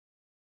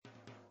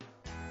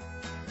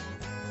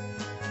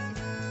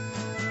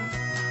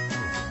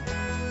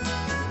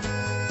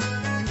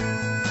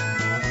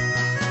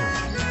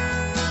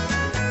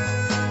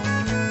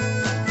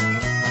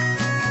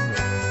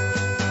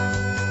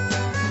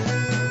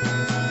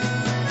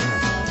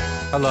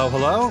Hello,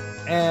 hello,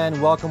 and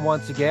welcome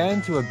once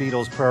again to a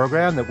Beatles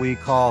program that we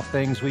call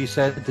Things We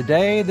Said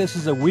Today. This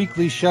is a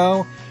weekly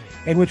show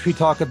in which we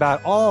talk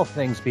about all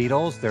things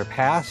Beatles, their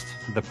past,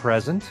 the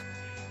present.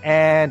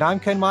 And I'm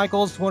Ken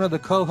Michaels, one of the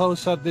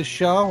co-hosts of this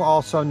show,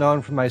 also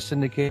known for my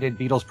syndicated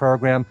Beatles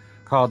program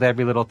called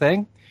Every Little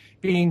Thing,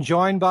 being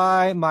joined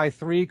by my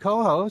three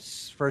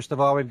co-hosts. First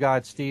of all, we've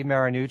got Steve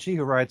Marinucci,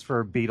 who writes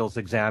for Beatles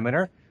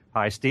Examiner.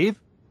 Hi,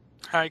 Steve.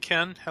 Hi,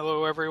 Ken.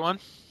 Hello, everyone.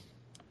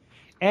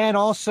 And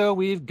also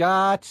we've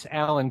got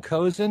Allan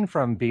Kozinn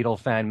from Beatle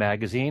Fan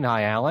Magazine.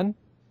 Hi, Allan.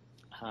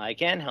 Hi,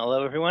 Ken.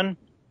 Hello, everyone.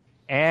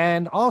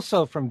 And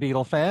also from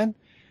Beatle Fan,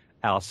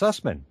 Al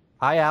Sussman.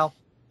 Hi, Al.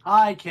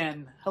 Hi,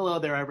 Ken. Hello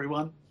there,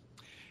 everyone.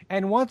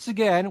 And once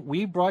again,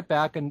 we brought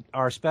back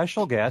our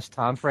special guest,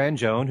 Tom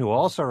Frangione, who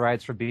also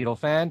writes for Beatle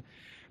Fan,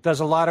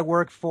 does a lot of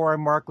work for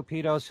Mark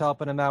Lapidus,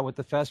 helping him out with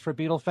the Fest for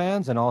Beatle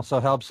Fans, and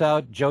also helps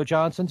out Joe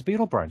Johnson's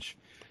Beatle Brunch.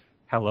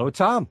 Hello,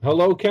 Tom.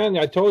 Hello, Ken.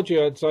 I told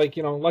you, it's like,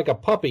 like a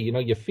puppy.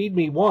 You feed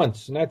me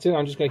once, and that's it.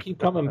 I'm just going to keep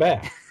coming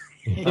back.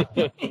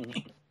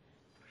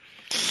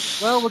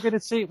 Well, we're going to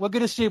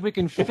see if we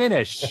can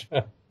finish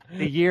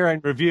the year in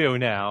review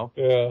now.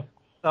 Yeah.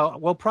 So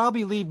we'll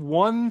probably leave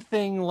one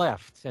thing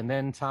left, and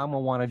then Tom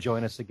will want to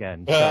join us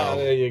again.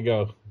 There you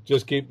go.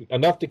 Just keep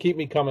enough to keep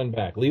me coming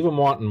back. Leave them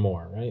wanting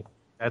more, right?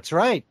 That's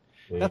right.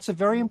 Yeah. That's a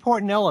very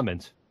important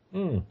element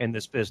in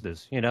this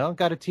business.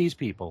 Got to tease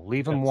people.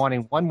 Leave them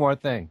wanting one more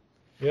thing.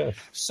 Yes.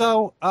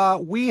 So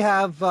we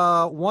have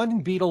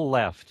one Beatle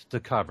left to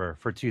cover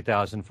for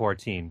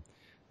 2014,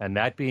 and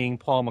that being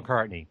Paul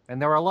McCartney. And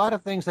there are a lot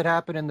of things that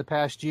happened in the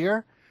past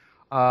year.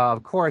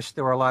 Of course,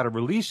 there were a lot of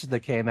releases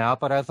that came out,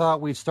 but I thought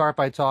we'd start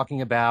by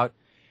talking about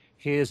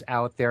his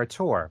Out There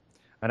tour.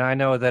 And I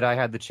know that I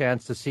had the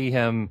chance to see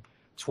him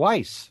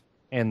twice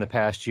in the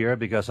past year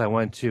because I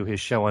went to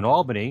his show in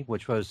Albany,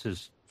 which was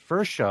his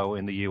first show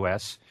in the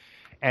U.S.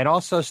 And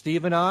also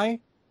Steve and I,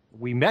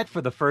 we met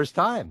for the first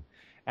time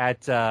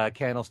at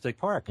Candlestick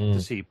Park to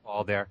see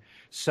Paul there.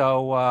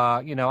 So,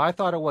 I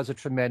thought it was a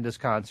tremendous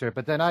concert.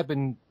 But then I've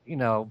been,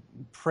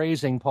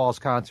 praising Paul's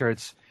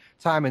concerts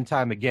time and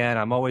time again.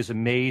 I'm always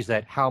amazed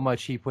at how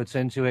much he puts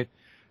into it,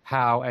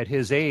 how at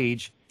his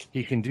age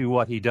he can do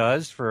what he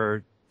does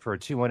for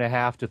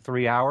 2.5 to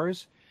 3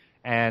 hours.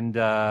 And,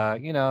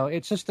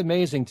 it's just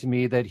amazing to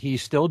me that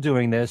he's still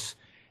doing this,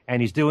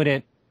 and he's doing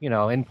it,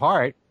 in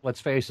part, let's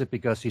face it,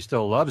 because he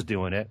still loves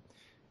doing it.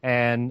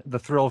 And the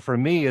thrill for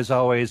me is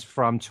always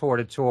from tour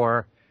to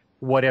tour,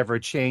 whatever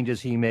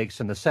changes he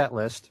makes in the set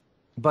list.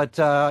 But,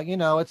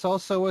 it's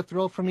also a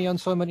thrill for me on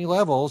so many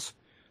levels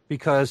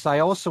because I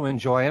also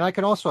enjoy, and I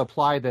can also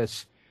apply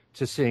this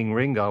to seeing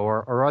Ringo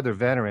or other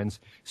veterans,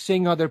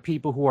 seeing other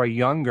people who are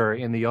younger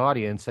in the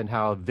audience and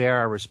how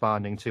they're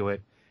responding to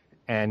it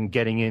and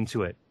getting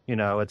into it.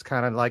 It's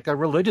kind of like a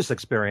religious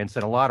experience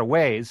in a lot of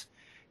ways.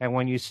 And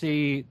when you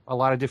see a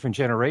lot of different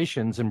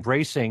generations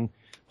embracing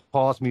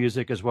Paul's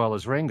music as well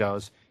as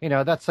Ringo's,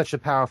 that's such a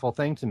powerful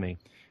thing to me.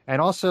 And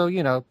also,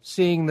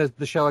 seeing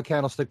the show at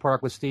Candlestick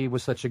Park with Steve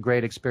was such a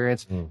great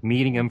experience,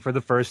 meeting him for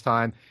the first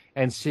time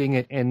and seeing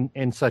it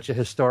in such a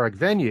historic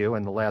venue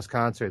in the last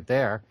concert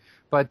there.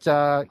 But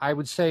I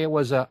would say it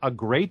was a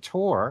great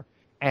tour,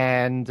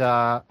 and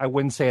I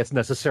wouldn't say it's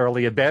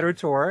necessarily a better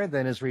tour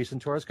than his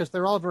recent tours because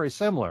they're all very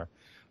similar.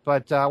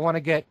 But I want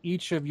to get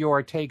each of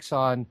your takes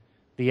on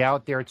the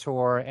Out There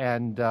tour,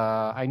 and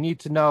I need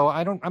to know,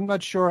 I'm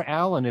not sure,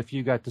 Allan, if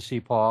you got to see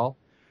Paul,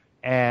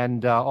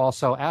 and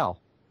also Al.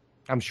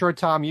 I'm sure,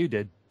 Tom, you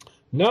did.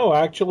 No,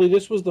 actually,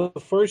 this was the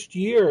first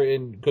year,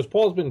 because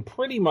Paul's been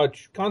pretty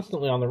much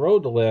constantly on the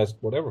road the last,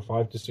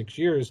 5 to 6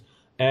 years,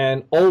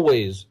 and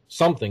always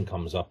something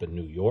comes up in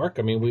New York.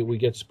 I mean, we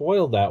get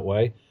spoiled that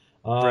way.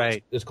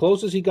 Right. As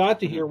close as he got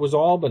to here was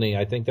Albany.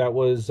 I think that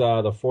was the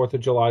 4th of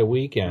July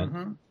weekend.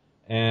 Mm-hmm.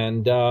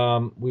 And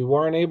we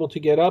weren't able to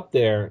get up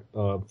there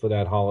for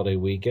that holiday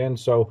weekend.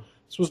 So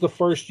this was the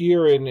first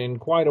year in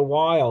quite a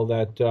while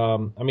that,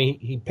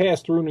 he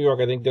passed through New York,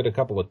 I think did a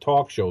couple of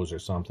talk shows or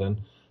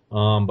something,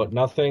 but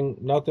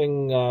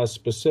nothing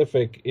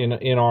specific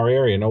in our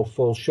area, no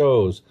full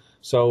shows.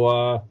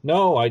 So,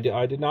 no, I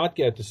did not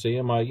get to see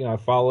him. I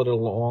followed it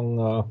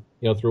along,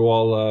 through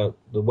all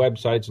the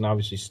websites and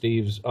obviously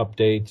Steve's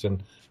updates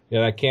and,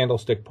 that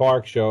Candlestick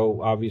Park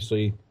show,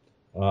 obviously.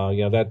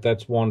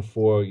 That's one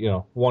for,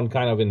 one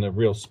kind of in the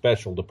real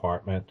special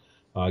department,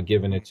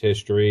 given its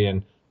history.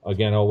 And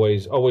again,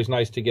 always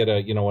nice to get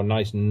a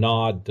nice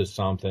nod to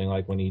something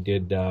like when he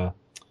did,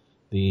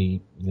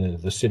 the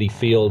City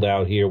Field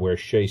out here where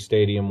Shea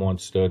Stadium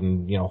once stood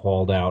and,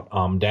 hauled out,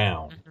 I'm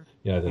Down,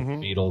 the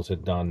Beatles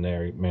had done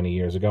there many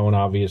years ago. And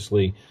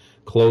obviously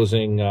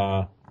closing,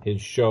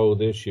 his show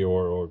this year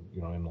or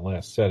in the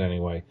last set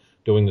anyway,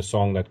 doing the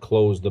song that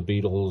closed the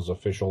Beatles'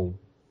 official,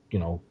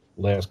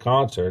 last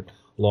concert,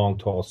 Long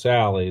Tall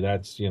Sally.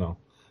 That's,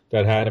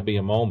 that had to be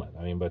a moment.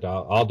 I mean, but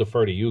I'll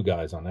defer to you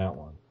guys on that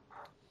one.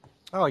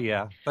 Oh,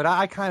 yeah. But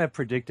I kind of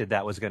predicted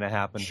that was going to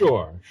happen.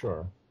 Sure.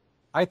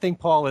 I think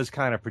Paul is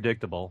kind of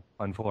predictable,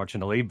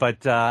 unfortunately,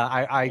 but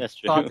I That's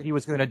true. thought that he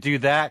was going to do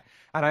that,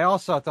 and I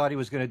also thought he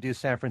was going to do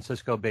San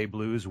Francisco Bay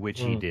Blues, which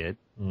he did.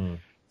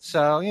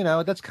 So,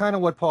 that's kind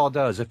of what Paul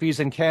does. If he's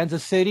in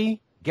Kansas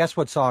City, guess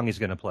what song he's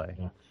going to play?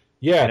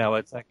 Yeah.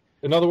 It's like,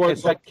 in other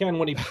words, like Ken,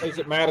 when he plays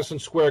at Madison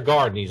Square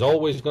Garden, he's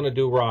always going to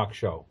do rock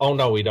show. Oh,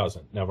 no, he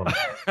doesn't. Never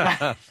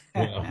mind.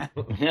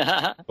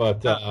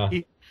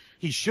 But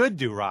he should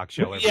do rock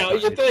show. Yeah,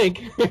 you think?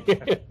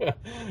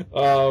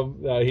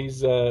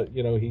 He's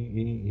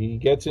he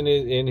gets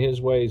in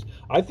his ways.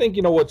 I think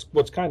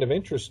what's kind of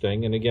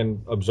interesting, and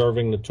again,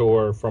 observing the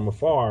tour from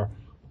afar,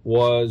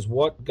 was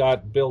what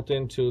got built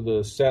into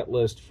the set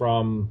list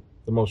from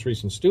the most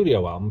recent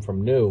studio album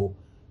from New.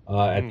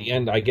 At the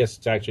end, I guess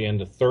it's actually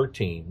end of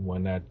 13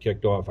 when that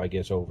kicked off, I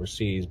guess,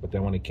 overseas. But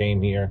then when it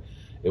came here,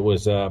 it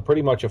was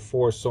pretty much a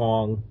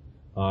 4-song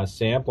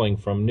sampling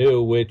from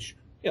New, which,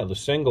 the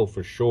single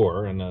for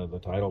sure, and the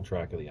title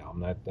track of the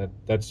album,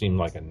 that seemed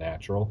like a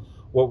natural.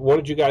 What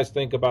did you guys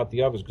think about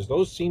the others? Because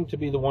those seemed to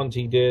be the ones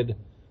he did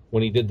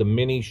when he did the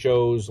mini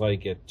shows,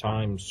 like at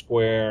Times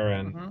Square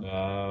and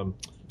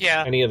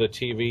any of the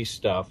TV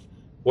stuff.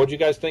 What did you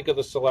guys think of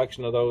the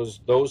selection of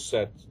those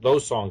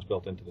songs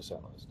built into the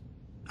set list?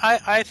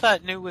 I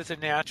thought New was a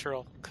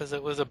natural because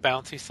it was a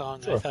bouncy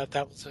song. Sure. I thought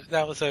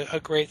that was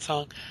a great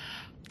song.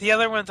 The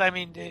other ones, I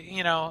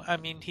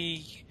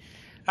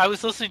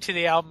was listening to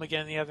the album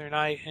again the other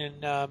night,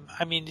 and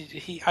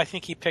I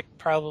think he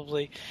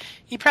probably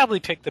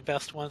picked the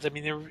best ones. I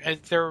mean,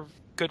 there are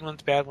good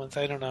ones, bad ones.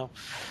 I don't know,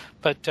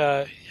 but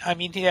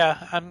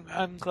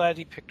I'm glad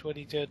he picked what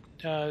he did.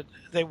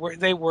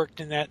 They worked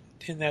in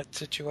that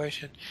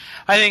situation.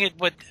 I think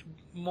what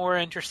more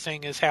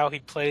interesting is how he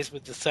plays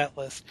with the set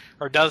list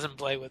or doesn't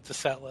play with the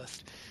set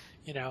list.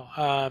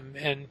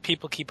 And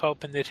people keep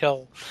hoping that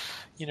he'll,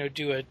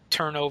 do a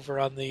turnover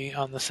on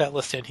the set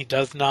list, and he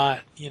does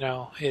not.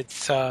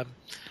 It's I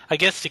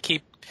guess to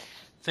keep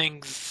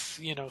things,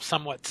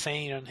 somewhat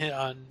sane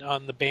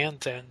on the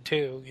band's end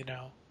too.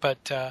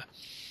 But I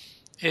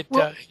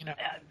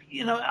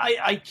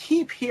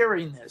keep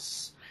hearing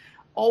this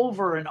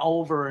over and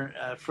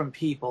over from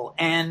people,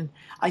 and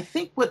I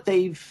think what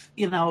they've,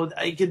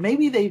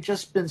 maybe they've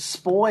just been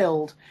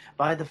spoiled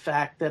by the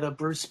fact that a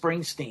Bruce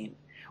Springsteen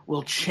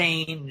will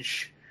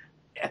change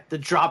at the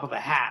drop of a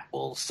hat,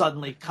 will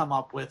suddenly come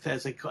up with,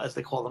 as they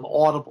call them,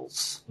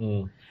 audibles.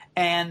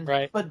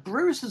 But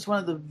Bruce is one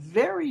of the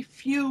very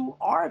few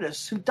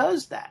artists who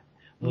does that.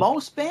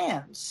 Most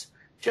bands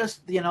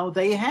just,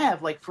 they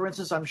have, like, for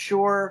instance, I'm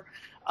sure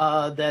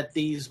that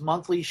these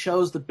monthly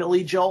shows that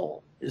Billy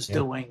Joel is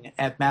doing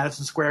at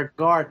Madison Square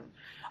Garden,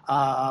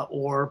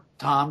 or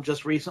Tom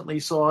just recently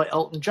saw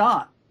Elton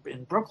John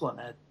in Brooklyn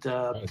at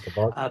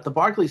the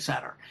Barclays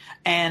Center,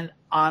 and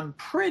I'm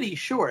pretty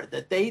sure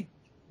that they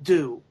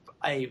do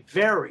a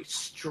very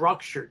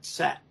structured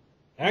set.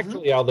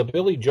 Actually, Al, the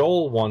Billy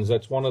Joel ones,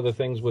 that's one of the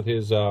things with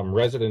his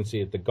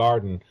residency at the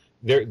Garden.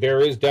 There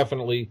is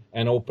definitely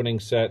an opening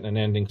set and an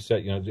ending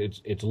set.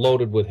 It's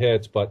loaded with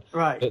hits, but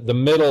the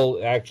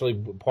middle, actually,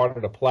 part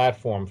of the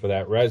platform for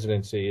that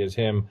residency is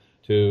him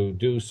to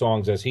do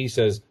songs, as he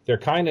says, they're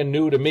kind of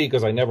new to me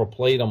because I never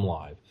played them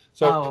live.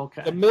 So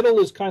the middle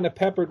is kind of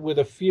peppered with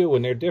a few,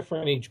 and they're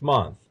different each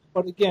month.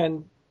 But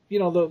again,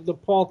 the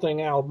Paul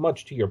thing, Al,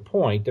 much to your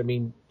point, I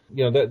mean,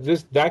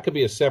 that could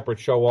be a separate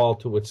show all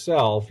to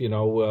itself.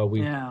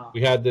 We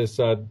had this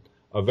a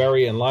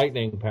very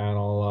enlightening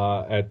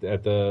panel at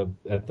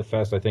the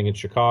fest, I think, in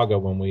Chicago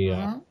when we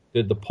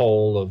did the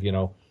poll of,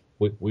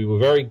 we were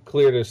very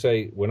clear to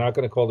say we're not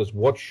going to call this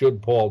 "What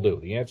should Paul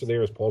do?" The answer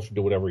there is Paul should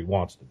do whatever he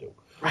wants to do.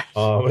 Right.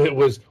 It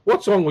was,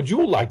 what song would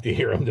you like to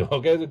hear him do?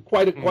 Okay,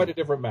 quite a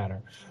different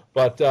matter.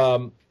 But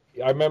I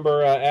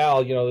remember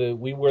Al,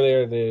 we were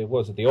there.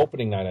 The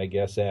opening night, I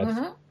guess, at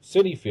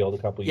Citi Field a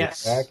couple of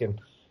years back,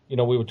 and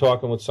we were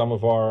talking with some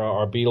of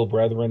our Beatle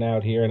brethren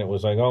out here, and it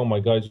was like, oh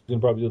my God, he's gonna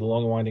probably do the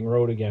Long Winding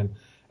Road again.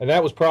 And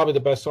that was probably the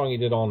best song he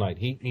did all night.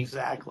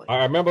 Exactly.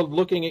 I remember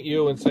looking at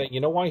you and saying,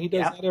 you know why he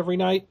does that every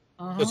night?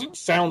 Because it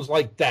sounds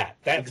like that.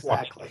 That's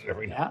why he does it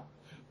every night.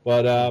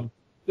 But I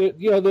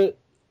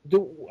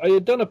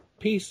had done a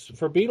piece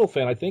for Beatle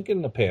Fan, I think,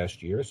 in the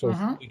past year,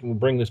 so we can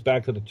bring this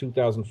back to the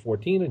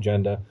 2014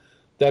 agenda,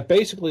 that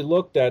basically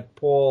looked at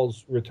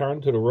Paul's return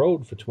to the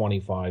road for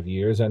 25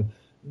 years. And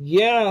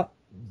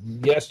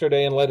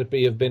Yesterday and Let It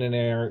Be have been in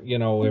air,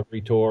 every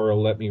tour, or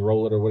Let Me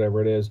Roll It, or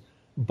whatever it is.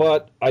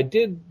 But I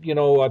did,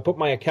 I put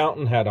my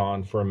accountant hat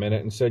on for a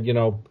minute and said,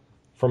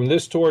 from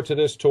this tour to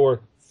this tour,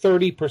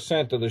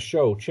 30% of the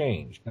show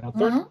changed. Now,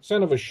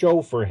 30% of a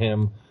show for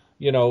him,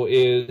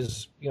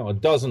 is, a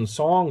dozen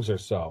songs or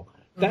so.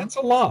 That's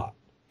a lot.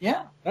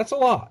 Yeah. That's a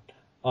lot.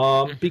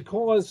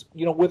 Because,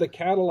 with a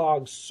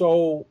catalog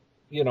so,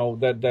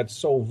 that's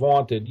so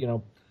vaunted,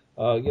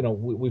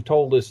 we've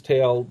told this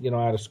tale,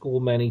 out of school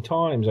many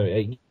times.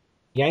 At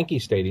Yankee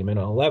Stadium in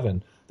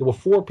 2011, there were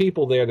 4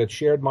 people there that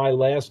shared my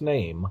last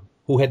name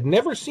who had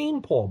never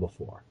seen Paul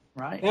before.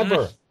 Right.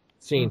 Never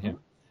seen him.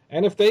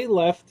 And if they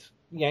left,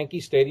 Yankee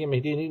Stadium, he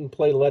didn't even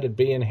play Let It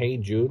Be and Hey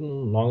Jude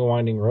and Long and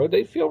Winding Road,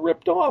 they'd feel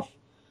ripped off.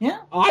 Yeah.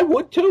 I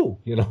would too,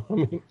 you know. I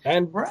mean,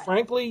 and Right.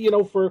 frankly, you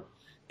know, for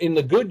in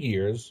the good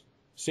years,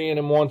 seeing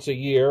him once a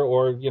year,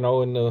 or, you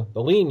know, in the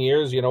lean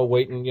years, you know,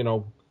 waiting, you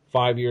know,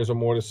 5 years or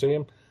more to see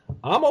him,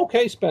 I'm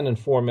okay spending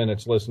 4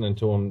 minutes listening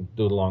to him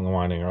do the Long and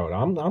Winding Road.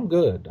 I'm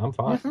good. I'm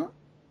fine. Mm-hmm.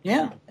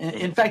 Yeah.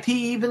 In fact,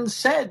 he even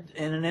said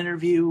in an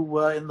interview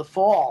in the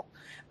fall,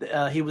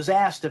 he was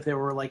asked if there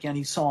were like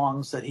any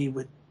songs that he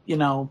would, you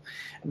know,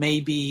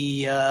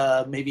 maybe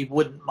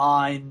wouldn't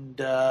mind,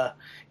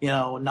 you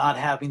know, not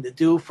having to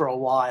do for a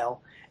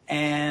while.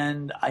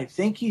 And I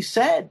think he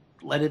said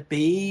Let It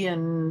Be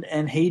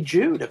and Hey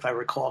Jude, if I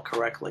recall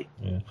correctly.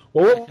 Yeah.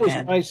 Well, what was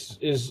nice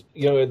is,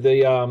 you know,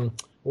 the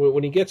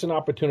when he gets an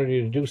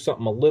opportunity to do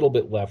something a little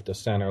bit left of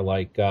center,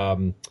 like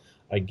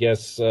I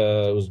guess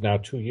it was now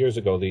 2 years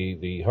ago,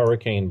 the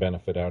hurricane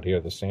benefit out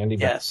here, the Sandy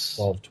Yes.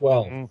 12-12.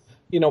 Mm-hmm.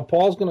 You know,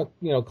 Paul's going to,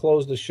 you know,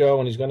 close the show,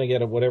 and he's going to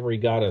get whatever he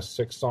got, a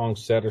 6-song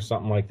set or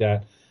something like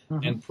that.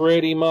 Mm-hmm. And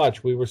pretty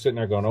much we were sitting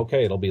there going,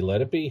 okay, it'll be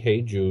Let It Be,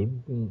 Hey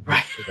Jude,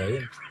 right.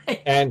 Today.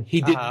 Right. And he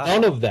did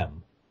none of them.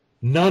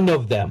 None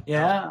of them.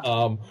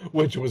 Yeah.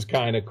 Which was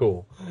kind of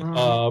cool.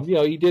 Mm-hmm. You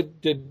know, he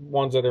did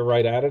ones that are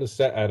right out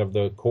of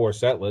the core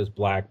set list,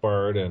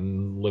 Blackbird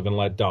and Live and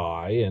Let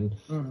Die and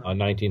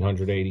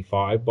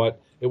 1985.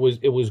 But it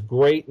was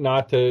great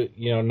not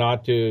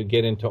to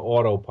get into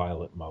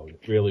autopilot mode.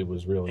 It really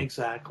was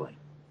exactly.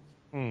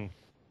 Well,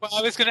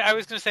 I was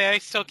gonna say I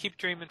still keep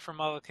dreaming for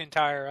Mull of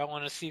Kintyre. I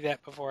want to see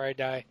that before I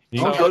die.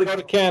 So go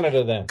to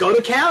Canada then. Go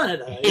to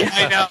Canada. Yeah,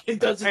 I know. He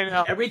does it. I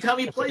know. Every time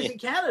he plays in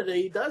Canada,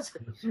 he does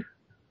it.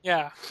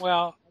 Yeah.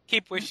 Well,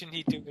 keep wishing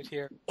he'd do it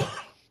here. Yeah.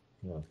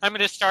 I'm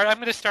gonna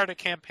start a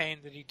campaign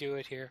that he do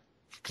it here.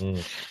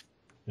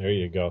 There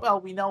you go.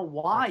 Well, we know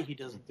why he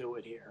doesn't do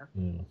it here.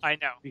 I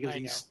know because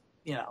he's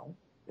you know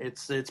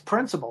it's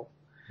principle.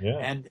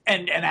 Yeah.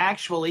 And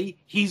actually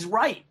he's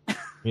right.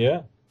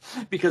 Yeah.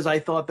 Because I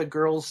thought the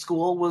girls'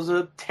 school was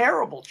a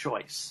terrible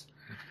choice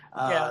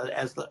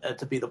as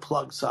to be the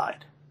plug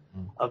side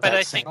of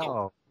that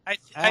single. I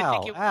think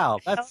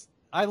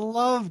I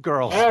love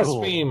girls'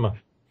 school.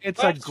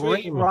 It's a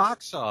great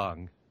rock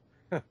song.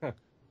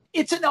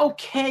 It's an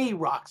okay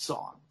rock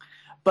song,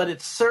 but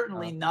it's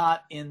certainly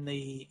not in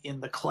the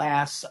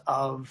class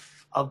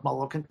of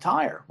Mull of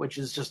Kintyre, which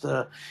is just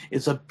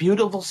it's a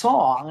beautiful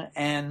song,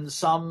 and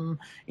some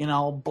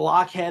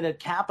blockhead at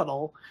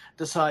Capitol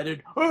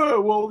decided, oh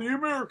well, the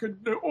American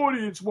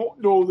audience won't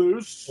know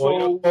this.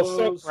 So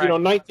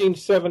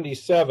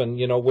 1977,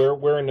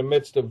 we're in the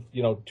midst of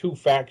two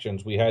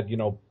factions. We had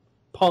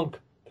punk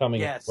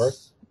coming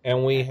first,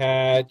 and we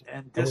had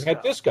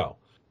disco.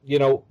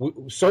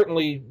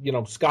 Certainly,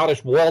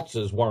 Scottish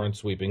waltzes weren't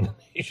sweeping the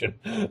nation.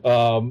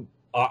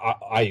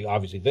 I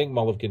obviously think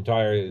Mull of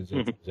Kintyre is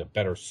a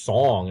better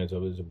song. It's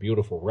a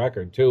beautiful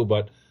record too.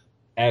 But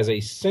as a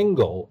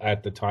single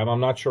at the time,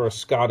 I'm not sure a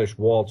Scottish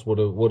waltz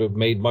would have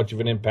made much of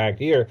an impact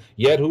here.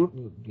 Yet,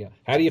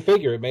 how do you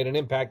figure it made an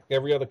impact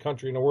every other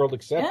country in the world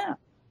except? Yeah.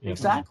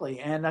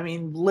 Exactly, and I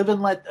mean, not Live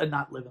and Let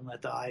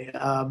Die,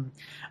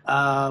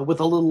 with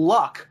a little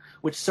luck,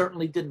 which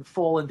certainly didn't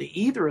fall into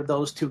either of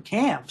those two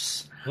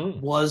camps,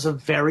 was a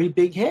very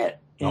big hit.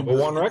 Number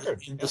one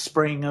record in the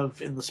spring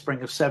of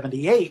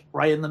 '78,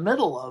 right in the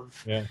middle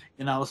of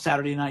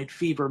Saturday Night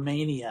Fever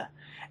mania,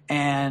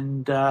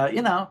 and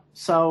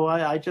so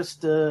I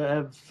just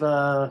I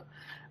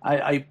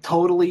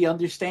totally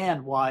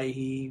understand why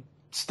he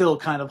still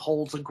kind of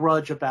holds a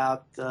grudge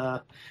about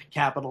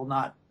Capitol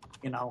not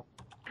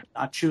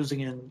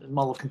choosing in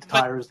Mull of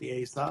Kintyre as the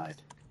A side.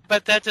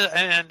 But that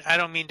and I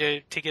don't mean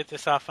to get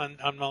this off on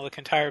Mull of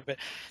Kintyre, but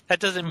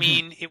that doesn't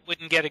mean it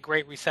wouldn't get a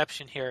great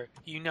reception here.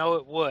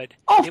 It would.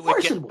 Oh, of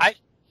course it would. I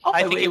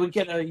think it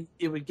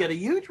would get a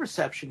huge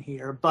reception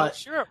here, but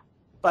sure.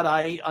 But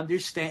I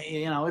understand,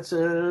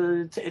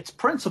 it's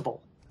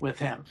principle with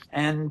him,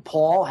 and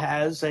Paul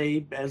has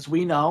as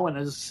we know, and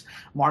as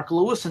Mark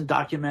Lewison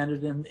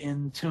documented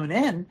in Tune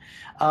In,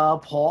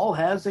 Paul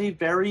has a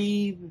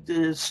very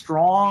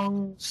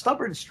strong,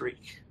 stubborn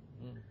streak.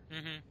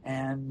 Mm-hmm.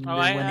 And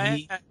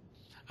I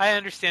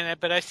understand that,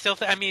 but I still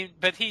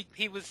but he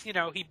was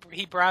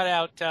he brought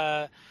out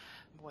the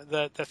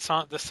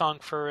song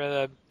for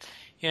in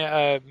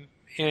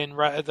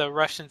the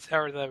Russians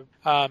or the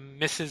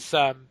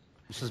Mrs.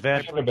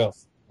 Vanderbilt.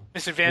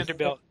 Mrs.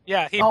 Vanderbilt.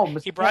 Yeah, he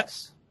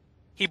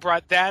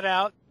brought that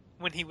out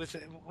when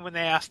they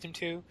asked him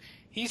to.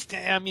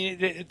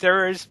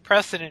 There is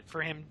precedent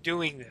for him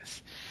doing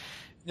this.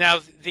 Now,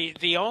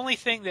 the only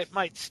thing that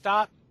might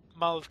stop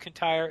Mull of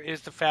Kintyre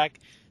is the fact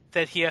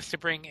that he has to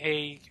bring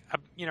a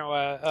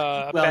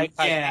bagpipe.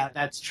 Yeah,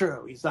 that's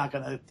true. He's not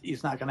gonna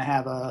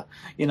have a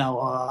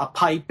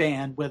pipe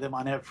band with him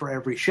for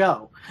every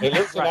show. Hey,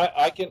 listen, right.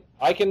 I can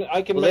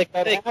make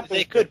that happen.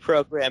 They could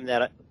program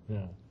that.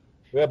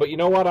 Yeah, but you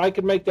know what? I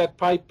could make that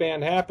pipe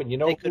band happen. You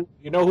know who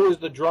is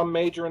the drum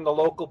major in the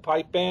local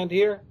pipe band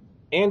here?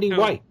 Andy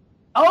White.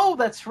 Oh,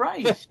 that's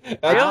right.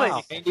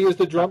 Really? Andy is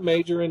the drum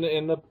major in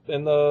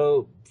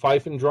the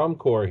fife and drum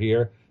corps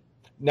here.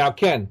 Now,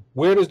 Ken,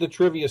 where does the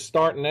trivia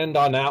start and end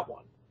on that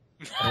one?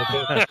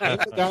 Okay.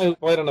 The guy who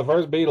played on the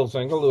first Beatles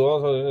single, who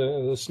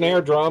also the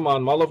snare drum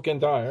on Mull of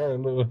Kintyre.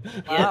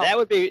 Yeah, that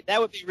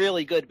would be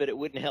really good, but it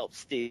wouldn't help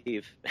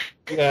Steve.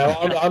 Yeah,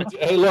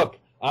 hey, look,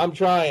 I'm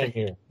trying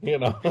here.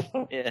 Yeah.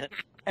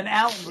 And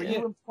Allan, were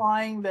you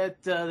implying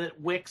that that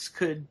Wicks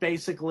could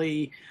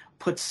basically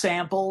put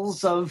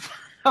samples of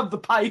the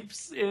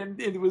pipes in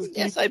his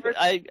Yes, keyboard?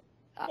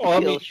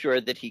 I feel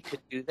sure that he could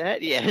do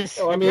that. Yes.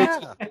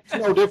 It's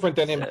no different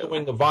than him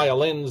doing the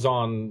violins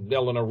on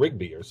Eleanor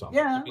Rigby or something.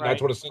 Yeah,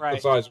 that's what a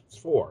synthesizer is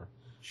for.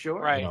 Sure.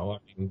 Right.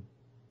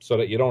 So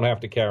that you don't have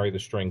to carry the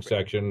string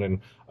section. And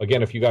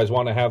again, if you guys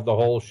want to have the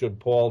whole "should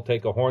Paul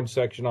take a horn"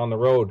 section on the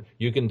road,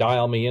 you can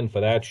dial me in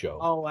for that show.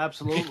 Oh,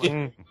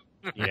 absolutely.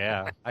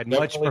 Yeah, I'd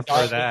much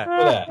prefer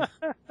that.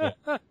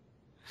 Yeah.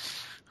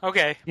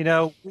 Okay.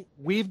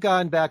 We've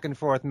gone back and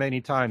forth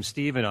many times,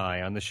 Steve and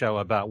I, on the show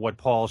about what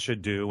Paul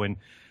should do. And,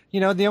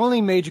 the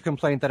only major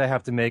complaint that I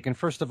have to make, and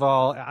first of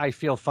all, I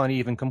feel funny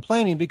even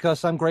complaining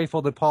because I'm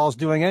grateful that Paul's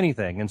doing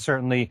anything, and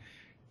certainly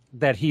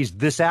that he's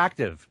this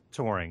active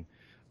touring.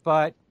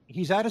 But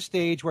he's at a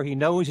stage where he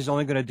knows he's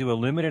only going to do a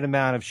limited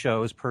amount of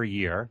shows per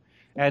year.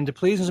 And to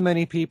please as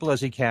many people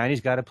as he can,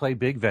 he's got to play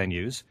big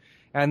venues.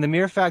 And the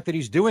mere fact that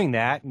he's doing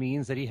that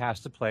means that he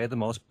has to play the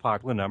most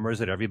popular numbers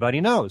that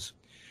everybody knows.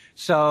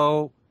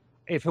 So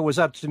if it was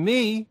up to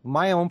me,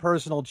 my own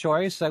personal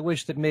choice, I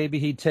wish that maybe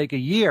he'd take a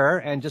year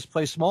and just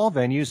play small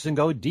venues and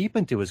go deep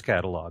into his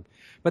catalog.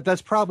 But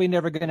that's probably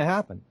never going to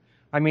happen.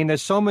 I mean,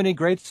 there's so many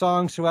great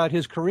songs throughout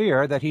his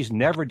career that he's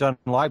never done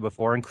live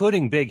before,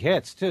 including big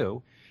hits,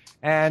 too.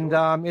 And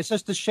it's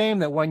just a shame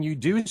that when you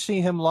do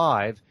see him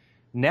live,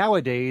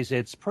 nowadays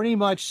it's pretty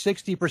much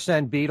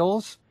 60%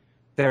 Beatles.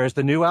 There's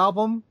the new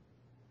album.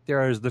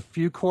 There's the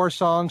few core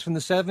songs from the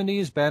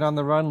 70s, Band on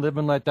the Run, Live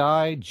and Let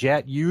Die,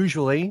 Jet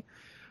usually.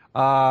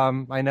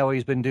 I know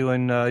he's been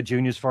doing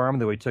Junior's Farm,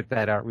 though he took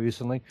that out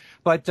recently.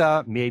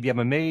 But Maybe I'm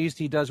Amazed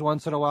he does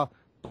once in a while.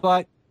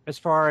 But as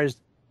far as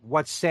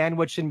what's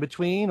sandwiched in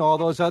between all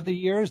those other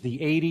years, the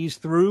 80s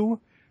through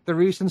the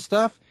recent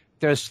stuff,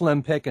 there's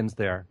slim pickings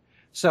there.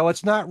 So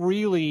it's not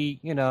really,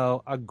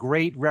 a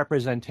great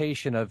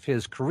representation of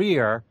his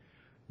career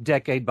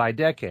decade by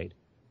decade.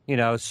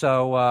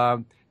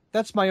 So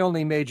that's my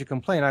only major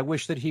complaint. I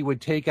wish that he would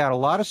take out a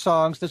lot of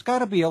songs. There's got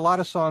to be a lot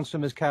of songs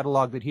from his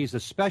catalog that he's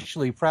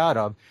especially proud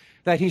of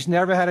that he's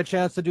never had a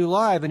chance to do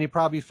live, and he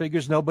probably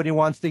figures nobody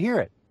wants to hear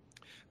it.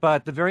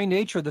 But the very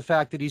nature of the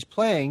fact that he's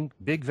playing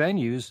big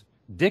venues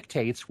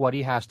dictates what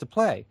he has to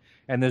play.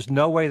 And there's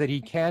no way that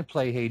he can't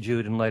play Hey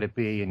Jude and Let It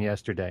Be and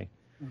Yesterday,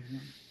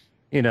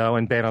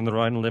 and Band on the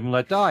Run and Live and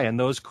Let Die, and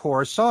those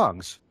core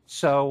songs.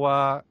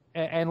 So,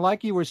 and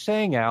like you were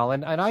saying, Al,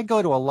 and I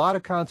go to a lot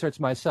of concerts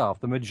myself.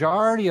 The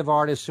majority of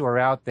artists who are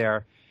out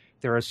there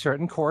are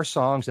certain core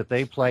songs that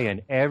they play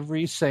in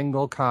every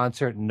single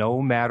concert,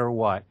 no matter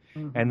what.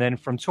 And then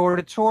from tour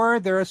to tour,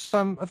 there are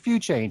a few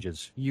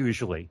changes,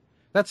 usually.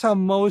 That's how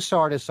most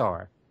artists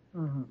are.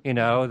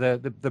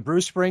 The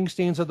Bruce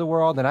Springsteens of the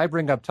world, and I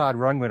bring up Todd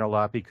Rundgren a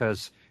lot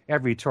because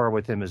every tour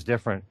with him is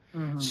different.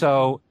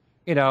 So,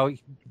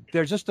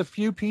 there's just a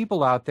few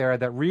people out there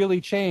that really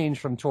change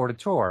from tour to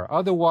tour.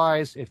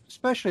 Otherwise,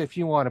 especially if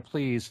you want to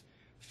please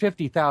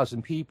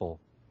 50,000 people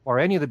or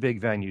any of the big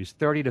venues,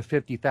 30 to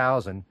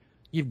 50,000,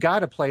 you've got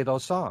to play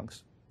those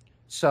songs.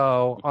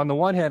 So on the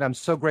one hand, I'm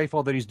so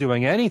grateful that he's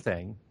doing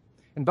anything.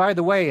 And by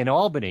the way, in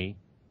Albany,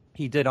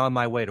 he did On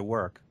My Way to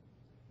Work.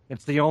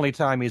 It's the only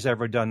time he's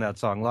ever done that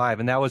song live,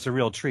 and that was a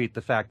real treat,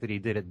 the fact that he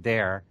did it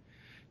there.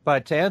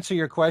 But to answer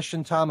your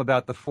question, Tom,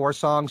 about the 4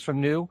 songs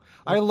from New,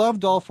 I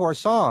loved all 4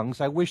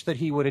 songs. I wish that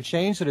he would have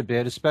changed it a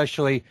bit,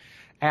 especially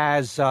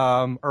as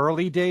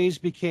Early Days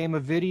became a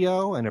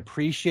video, and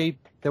Appreciate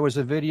there was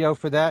a video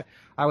for that.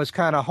 I was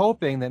kind of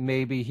hoping that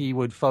maybe he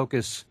would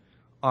focus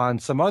on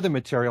some other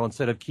material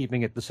instead of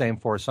keeping it the same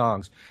 4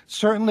 songs.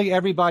 Certainly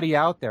everybody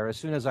out there, as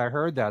soon as I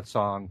heard that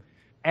song,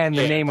 and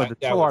the name of the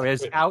tour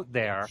is Out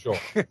There. Sure.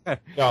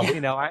 That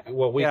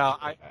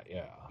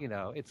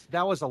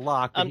was a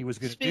lock that he was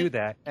going to do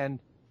that. And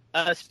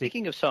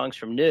speaking of songs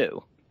from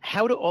New,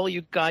 how do all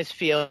you guys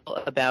feel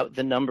about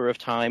the number of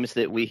times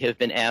that we have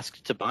been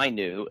asked to buy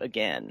New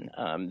again?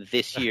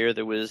 This year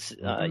there was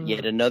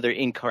yet another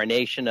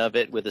incarnation of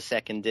it with a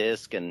second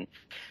disc and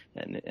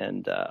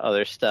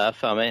other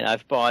stuff. I mean,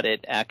 I've bought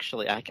it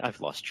actually.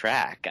 I've lost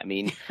track. I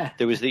mean,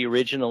 there was the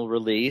original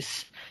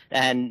release,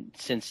 and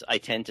since I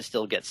tend to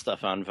still get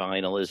stuff on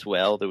vinyl as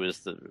well, there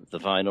was the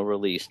vinyl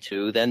release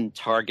too. Then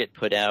Target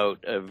put out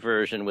a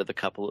version with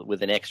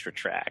an extra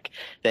track.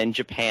 Then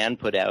Japan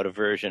put out a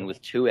version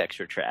with 2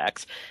 extra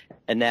tracks,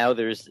 and now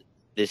there's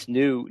this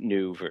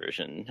new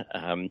version.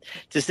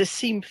 Does this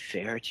seem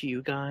fair to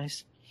you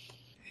guys?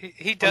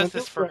 He does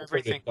this for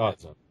everything. It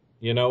doesn't.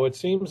 It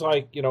seems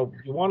like, you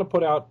want to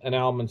put out an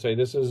album and say,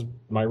 this is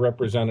my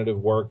representative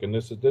work and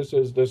this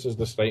is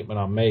the statement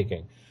I'm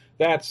making.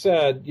 That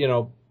said,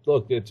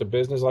 look, it's a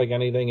business like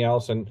anything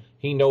else, and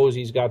he knows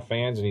he's got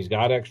fans and he's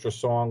got extra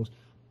songs.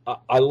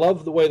 I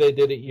love the way they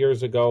did it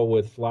years ago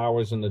with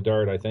Flowers in the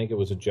Dirt. I think it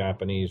was a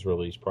Japanese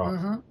release,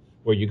 probably,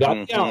 where you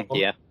got the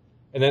album,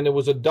 and then there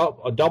was a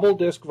double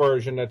disc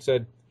version that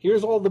said,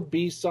 "Here's all the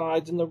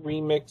B-sides and the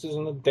remixes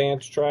and the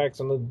dance tracks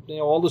and the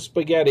all the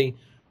spaghetti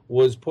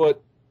was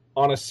put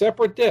on a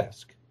separate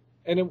disc."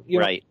 And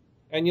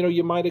and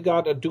you might have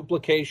got a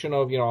duplication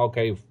of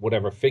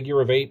whatever Figure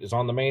of Eight is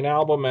on the main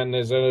album, and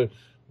there's a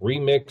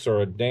remix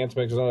or a dance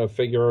mix on a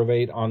Figure of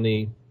Eight on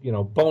the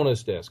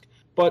bonus disc.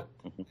 But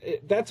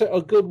that's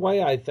a good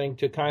way, I think,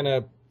 to kind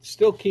of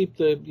still keep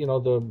the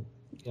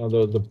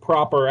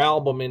proper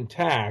album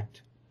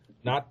intact,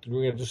 not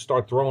just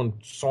start throwing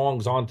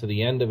songs onto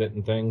the end of it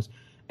and things,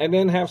 and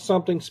then have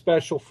something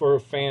special for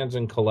fans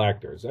and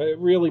collectors. It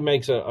really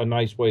makes a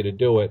nice way to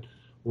do it,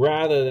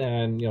 rather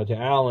than to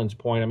Allan's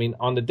point. I mean,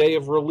 on the day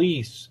of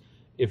release,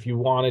 if you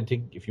wanted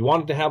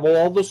to have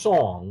all the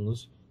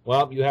songs,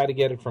 well, you had to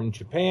get it from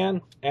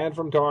Japan and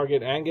from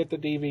Target and get the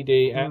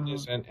DVD and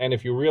this, and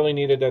if you really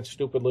needed that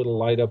stupid little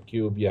light up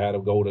cube, you had to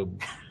go to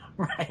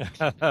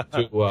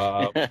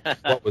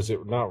what was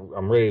it? Not,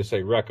 I'm ready to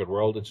say Record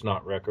World. It's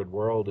not Record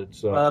World.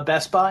 It's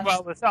Best Buy.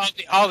 Well, it's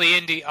all the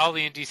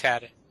indies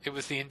had it. It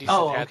was the indies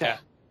that had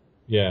that.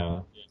 Yeah.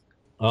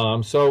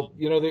 So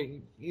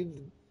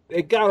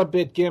it got a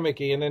bit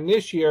gimmicky, and then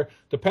this year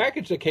the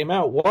package that came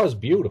out was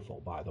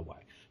beautiful, by the way.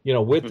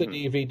 With the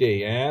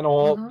DVD and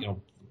all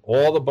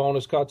the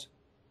bonus cuts,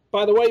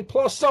 by the way,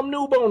 plus some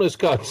new bonus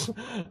cuts.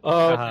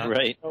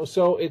 Right.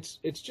 So it's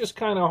just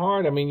kind of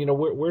hard. I mean,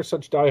 we're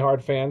such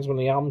diehard fans. When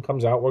the album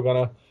comes out, we're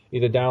gonna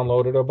either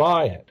download it or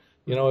buy it.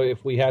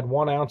 If we had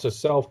 1 ounce of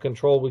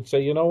self-control, we'd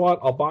say, you know what,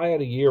 I'll buy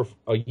it a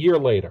year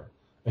later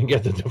and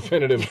get the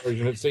definitive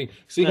version and see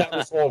how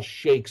this all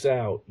shakes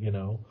out.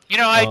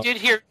 I did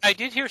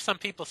hear some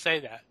people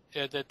say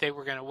that they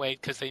were going to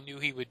wait because they knew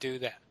he would do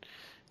that.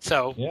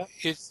 So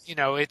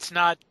it's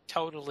not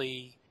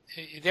totally.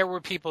 There were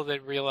people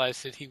that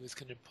realized that he was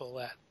going to pull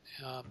that.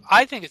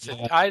 I think it's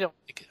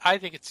I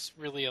think it's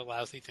really a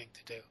lousy thing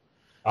to do.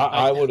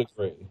 I would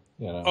agree.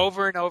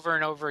 Over and over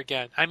and over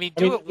again. I mean,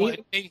 it once.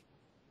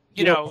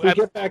 If we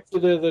get back to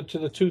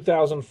the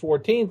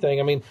 2014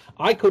 thing, I mean,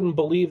 I couldn't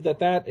believe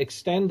that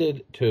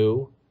extended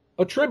to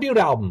a tribute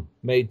album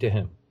made to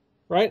him,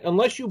 right?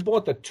 Unless you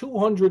bought the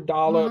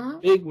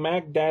 $200 Big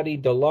Mac Daddy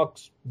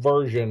Deluxe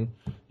version,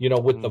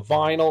 with the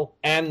vinyl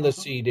and the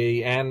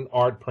CD and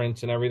art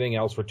prints and everything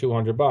else for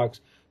 $200.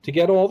 To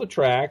get all the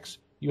tracks,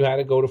 you had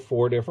to go to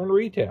 4 different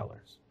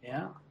retailers.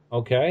 Yeah.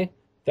 Okay?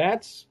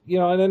 That's,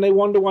 and then they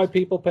wonder why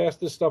people pass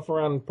this stuff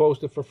around and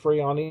post it for free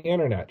on the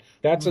internet.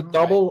 That's a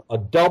double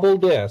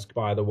disc,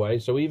 by the way.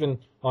 So even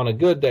on a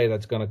good day,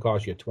 that's going to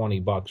cost you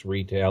 $20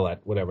 retail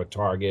at whatever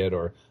Target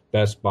or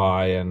Best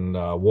Buy and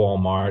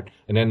Walmart.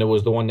 And then there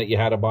was the one that you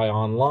had to buy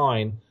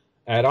online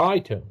at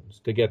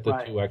iTunes to get the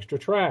 2 extra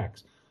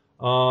tracks.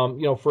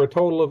 For a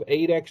total of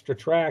 8 extra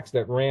tracks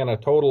that ran a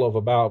total of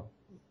about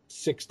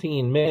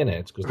 16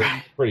 minutes, because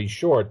they're pretty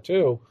short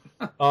too.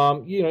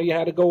 You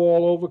had to go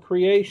all over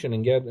creation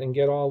and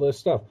get all this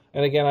stuff.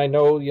 And again, I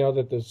know,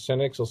 that the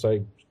cynics will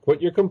say,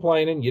 quit your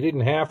complaining. You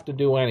didn't have to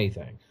do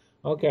anything.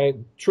 Okay,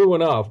 true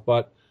enough.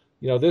 But,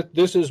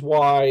 this is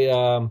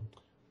why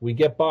we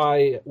get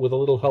by with a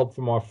little help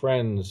from our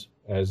friends,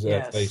 as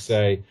they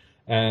say.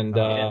 And,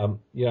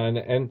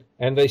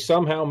 and they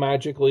somehow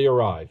magically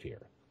arrive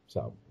here.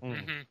 So.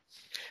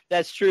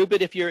 That's true,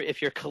 but if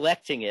you're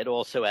collecting it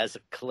also as a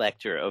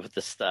collector of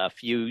the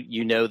stuff,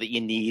 you know that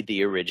you need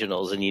the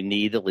originals and you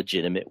need the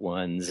legitimate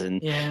ones,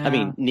 and I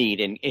mean need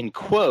in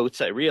quotes,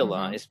 I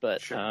realize,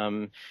 but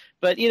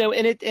but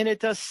and it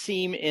does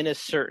seem in a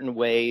certain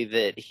way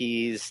that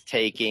he's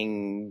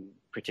taking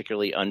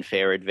particularly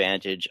unfair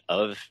advantage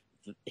of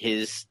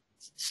his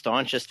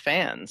staunchest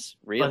fans,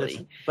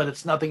 really. But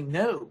it's nothing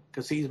new,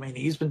 because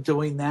he's been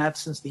doing that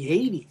since the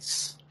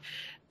 80s.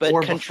 But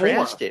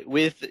contrast that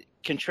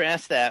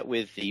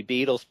with the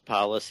Beatles'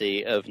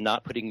 policy of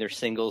not putting their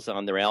singles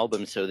on their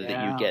album so that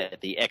you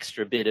get the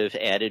extra bit of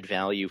added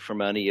value for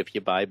money if you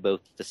buy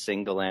both the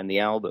single and the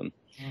album.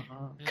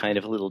 Kind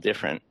of a little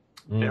different.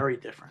 Very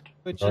different.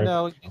 But,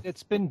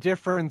 it's been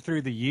different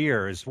through the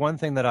years. One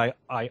thing that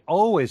I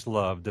always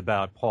loved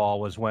about Paul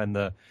was when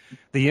the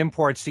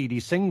import CD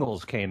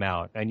singles came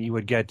out, and you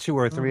would get 2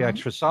 or 3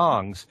 extra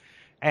songs,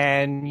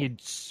 and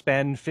you'd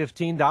spend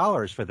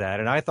 $15 for that.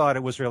 And I thought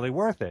it was really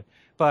worth it.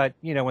 But,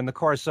 in the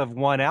course of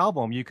one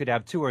album, you could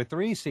have 2 or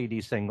 3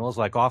 CD singles,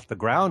 like Off the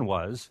Ground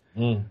was,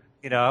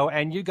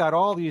 and you got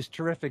all these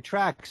terrific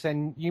tracks,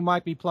 and you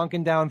might be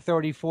plunking down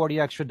 $30,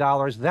 $40 extra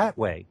dollars that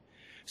way.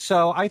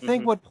 So I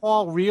think what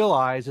Paul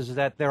realizes is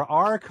that there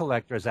are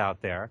collectors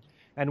out there,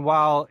 and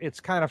while it's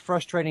kind of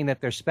frustrating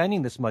that they're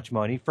spending this much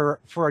money, for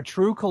a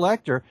true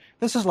collector,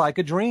 this is like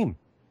a dream,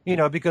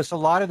 because a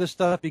lot of the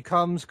stuff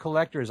becomes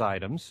collector's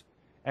items.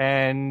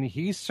 And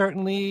he's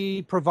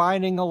certainly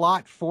providing a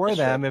lot for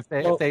them if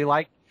they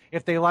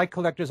like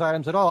collector's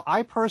items at all.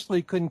 I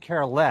personally couldn't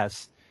care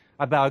less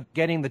about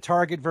getting the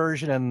Target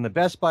version and the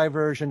Best Buy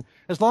version.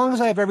 As long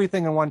as I have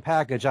everything in one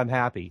package, I'm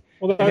happy.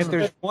 Well, And if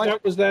there's one,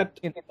 that was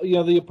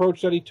the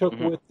approach that he took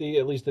with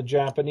at least the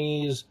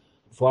Japanese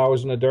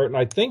Flowers in the Dirt, and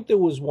I think there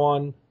was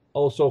one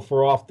also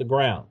for Off the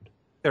Ground.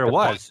 There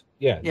was.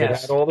 That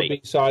had all the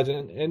B-sides,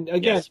 and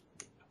again,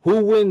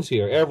 who wins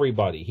here?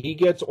 Everybody. He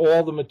gets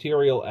all the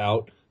material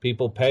out.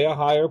 People pay a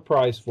higher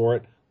price for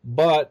it.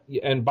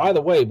 And by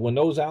the way, when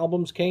those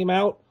albums came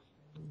out,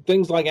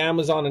 things like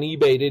Amazon and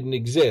eBay didn't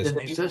exist.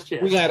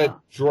 We had to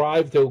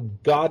drive to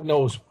God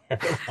knows where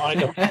to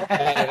find them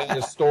at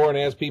a store and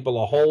ask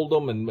people to hold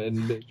them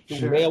and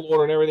do mail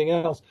order and everything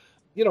else.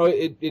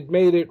 It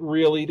made it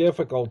really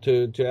difficult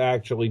to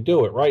actually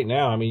do it. Right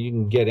now, I mean, you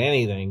can get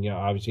anything,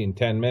 obviously in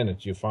 10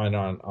 minutes you find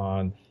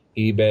on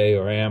eBay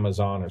or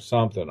Amazon or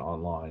something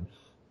online.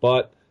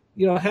 But,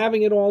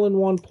 having it all in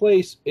one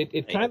place,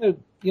 it kind of,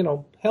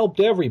 helped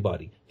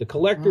everybody. The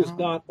collectors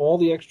got all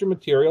the extra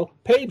material,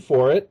 paid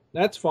for it.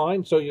 That's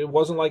fine. So it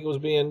wasn't like it was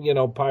being,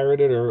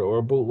 pirated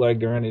or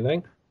bootlegged or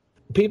anything.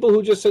 People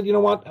who just said, you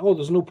know what? Oh,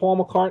 there's a new Paul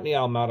McCartney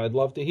album out. I'd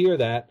love to hear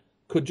that.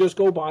 Could just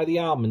go buy the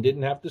album and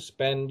didn't have to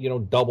spend,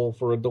 double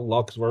for a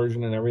deluxe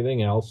version and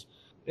everything else.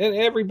 And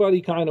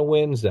everybody kind of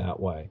wins that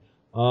way.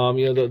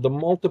 The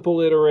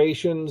multiple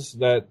iterations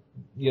that,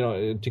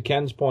 to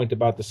Ken's point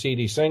about the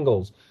CD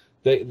singles,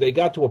 they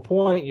got to a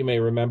point, you may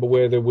remember,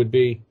 where there would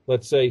be,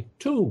 let's say,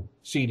 2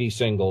 CD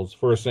singles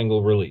for a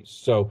single release.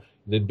 So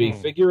there'd be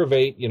figure of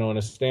 8, in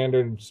a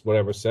standard,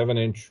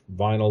 7-inch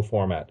vinyl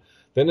format.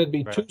 Then there'd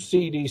be 2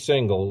 CD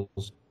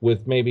singles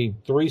with maybe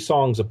 3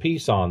 songs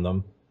apiece on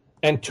them,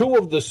 and 2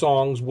 of the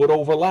songs would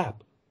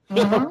overlap.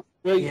 You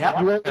only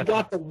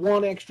got the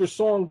 1 extra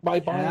song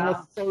by buying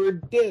a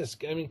 3rd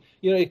disc. I mean,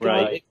 it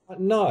got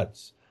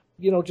nuts.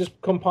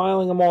 Just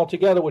compiling them all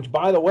together, which,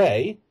 by the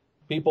way,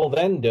 people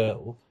then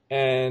do,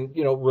 and,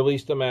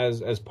 release them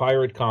as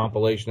pirate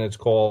compilation. It's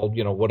called,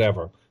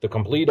 the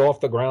complete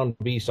off the ground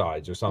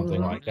B-sides or something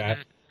like that.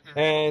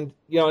 And,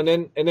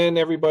 and then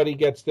everybody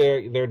gets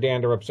their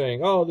dander up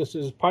saying, oh, this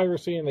is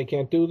piracy and they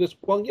can't do this.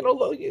 Well,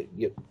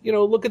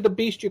 look at the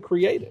beast you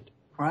created.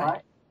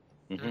 Right.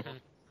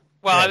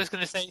 Well, I was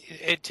going to say,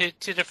 to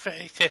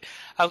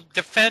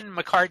defend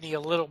McCartney a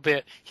little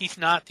bit, he's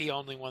not the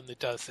only one that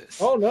does this.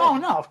 Oh,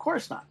 no, of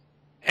course not.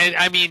 And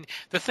I mean,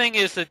 the thing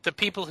is that the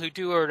people who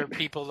do it are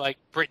people like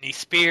Britney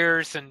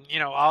Spears and,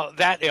 all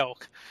that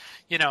ilk,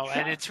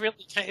 and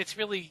it's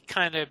really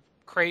kind of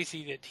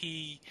crazy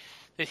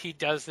that he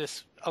does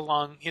this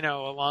along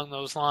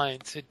those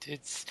lines.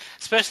 It's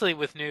especially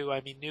with New. I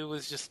mean, New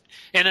was just,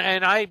 and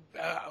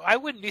I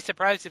wouldn't be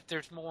surprised if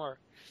there's more.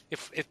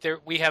 If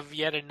we have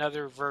yet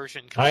another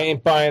version coming. I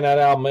ain't buying that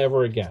album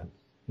ever again.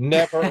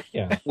 Never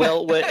again.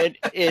 Well,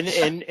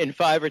 in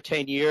 5 or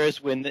 10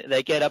 years, when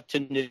they get up to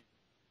New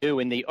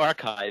in the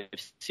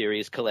Archives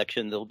series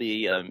collection, there'll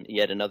be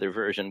yet another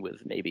version with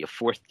maybe a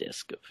 4th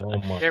disc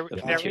of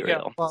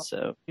material. Well,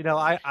 so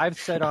I've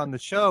said on the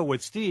show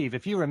with Steve,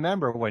 if you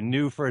remember when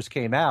New first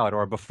came out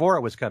or before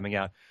it was coming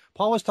out,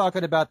 Paul was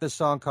talking about this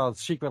song called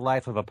 "Secret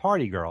Life of a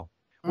Party Girl,"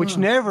 which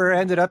never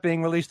ended up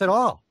being released at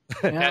all.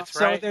 That's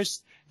right.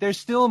 So there's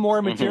still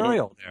more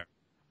material there.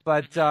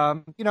 But,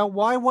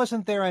 why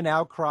wasn't there an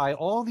outcry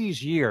all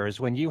these years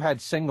when you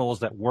had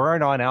singles that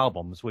weren't on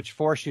albums, which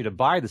forced you to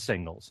buy the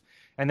singles?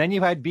 And then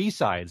you had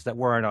B-sides that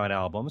weren't on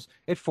albums.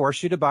 It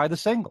forced you to buy the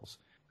singles.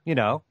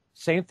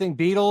 Same thing,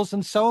 Beatles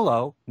and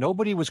solo.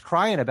 Nobody was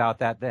crying about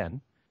that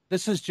then.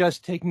 This is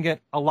just taking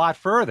it a lot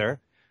further,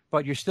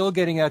 but you're still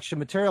getting extra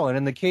material. And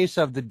in the case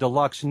of the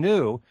deluxe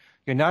New,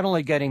 you're not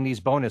only getting these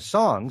bonus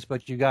songs,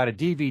 but you got a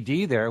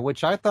DVD there,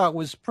 which I thought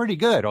was pretty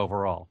good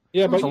overall.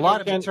 Yeah, but there's a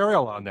lot of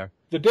material on there.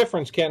 The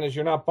difference, Ken, is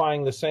you're not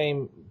buying the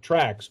same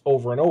tracks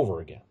over and over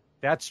again.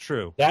 That's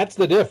true. That's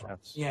the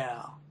difference.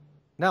 Yeah.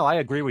 No, I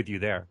agree with you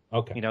there.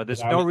 Okay.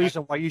 There's no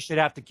reason why you should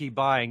have to keep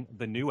buying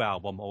the new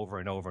album over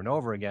and over and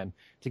over again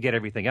to get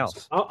everything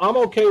else. I'm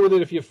okay with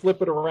it if you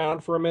flip it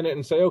around for a minute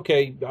and say,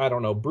 okay, I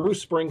don't know,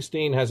 Bruce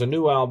Springsteen has a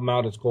new album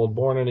out. It's called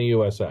Born in the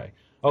USA.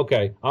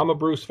 Okay, I'm a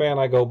Bruce fan.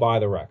 I go buy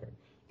the record.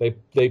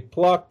 They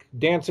pluck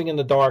Dancing in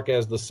the Dark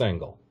as the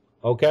single.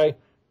 Okay?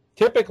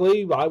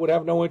 Typically, I would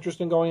have no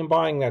interest in going and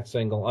buying that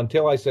single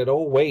until I said,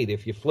 oh, wait,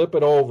 if you flip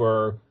it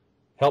over,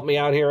 help me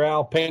out here,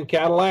 Al, Pink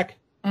Cadillac?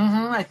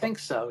 I think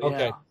so, yeah.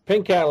 Okay.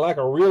 Pink Cadillac,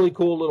 a really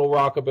cool little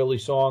rockabilly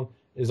song,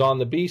 is on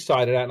the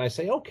B-side of that, and I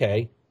say,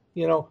 okay,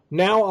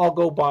 now I'll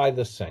go buy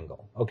the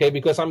single, okay,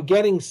 because I'm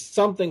getting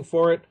something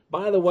for it.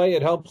 By the way,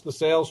 it helps the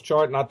sales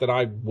chart, not that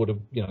I would have,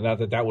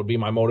 not that would be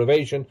my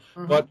motivation,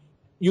 but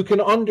you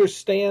can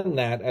understand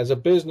that as a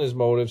business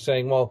motive,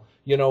 saying, well,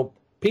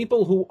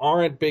 people who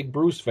aren't big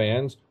Bruce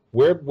fans,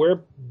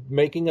 we're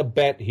making a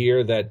bet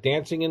here that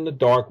Dancing in the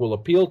Dark will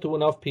appeal to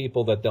enough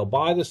people that they'll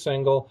buy the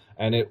single,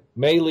 and it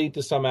may lead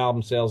to some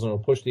album sales, and it'll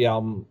push the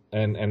album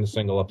and the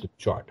single up the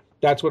chart.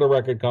 That's what a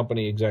record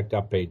company exec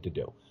got paid to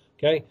do.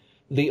 Okay?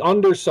 The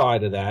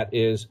underside of that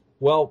is,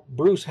 well,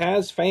 Bruce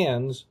has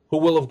fans who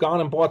will have gone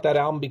and bought that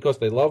album because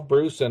they love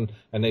Bruce and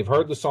they've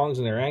heard the songs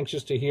and they're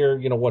anxious to hear,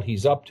 what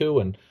he's up to,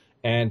 and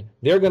and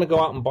they're going to go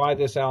out and buy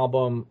this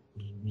album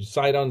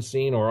sight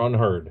unseen or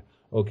unheard,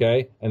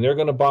 okay? And they're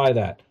going to buy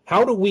that.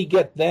 How do we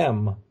get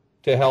them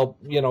to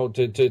help,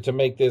 to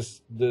make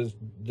this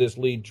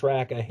lead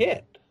track a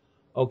hit?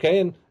 Okay,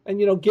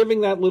 and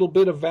giving that little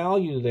bit of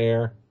value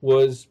there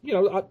was,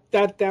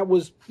 that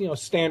was,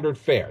 standard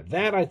fare.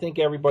 That I think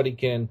everybody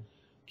can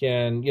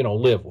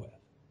live with.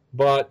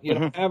 But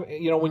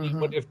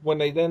when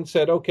they then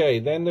said, okay,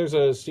 then there's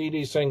a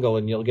CD single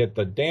and you'll get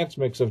the dance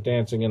mix of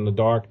Dancing in the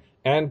Dark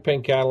and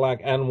Pink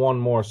Cadillac and one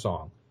more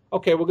song.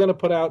 Okay, we're going to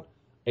put out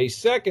a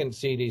second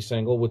CD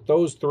single with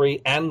those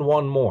three and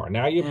one more.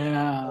 Now you've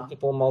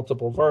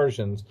multiple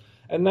versions,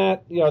 and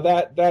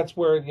that's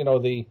where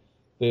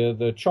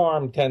the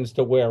charm tends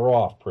to wear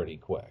off pretty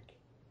quick.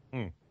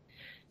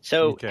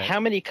 So how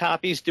many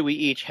copies do we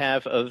each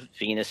have of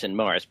Venus and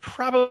Mars?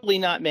 Probably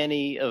not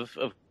many of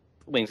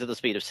Wings at the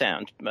Speed of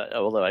Sound,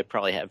 although I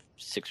probably have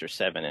 6 or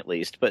 7 at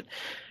least. But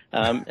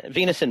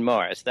Venus and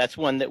Mars, that's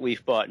one that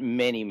we've bought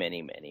many,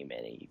 many, many,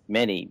 many,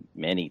 many,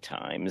 many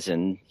times,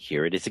 and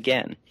here it is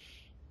again.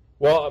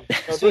 Well,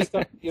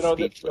 again,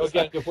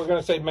 if we're going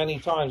to say many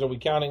times, are we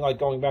counting like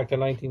going back to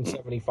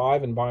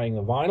 1975 and buying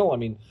the vinyl? I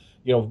mean,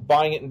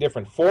 buying it in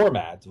different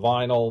formats,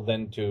 vinyl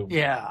then to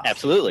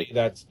absolutely,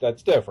 that's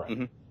different.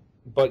 Mm-hmm.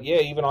 But yeah,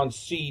 even on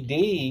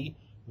CD,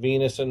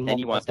 Venus and Mars,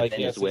 you want the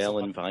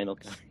Venezuelan vinyl.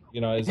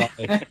 Is on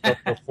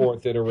the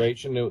fourth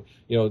iteration.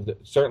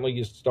 Certainly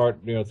you start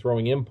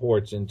throwing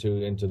imports into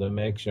the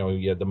mix.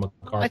 You had the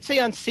McCartney. I'd say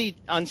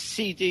on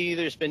CD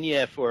there's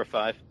been 4 or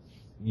 5.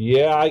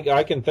 Yeah,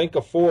 I can think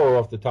of 4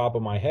 off the top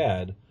of my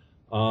head.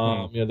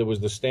 There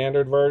was the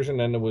standard version,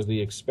 and there was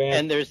the expanded.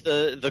 And there's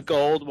the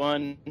gold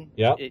one.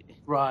 Yeah,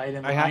 right.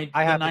 And I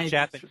have the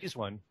Japanese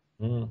one.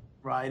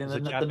 Right, and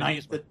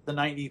the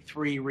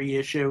 93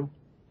 reissue.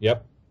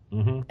 Yep.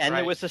 Mm-hmm. And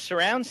there was a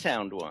surround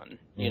sound one.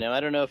 I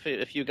don't know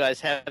if you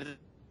guys have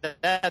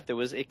that.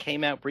 It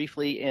came out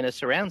briefly in a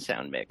surround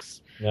sound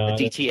mix. No, a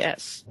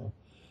DTS.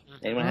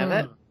 Anyone have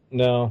that?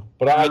 No,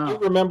 but I do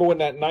remember when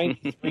that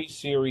 93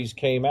 series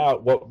came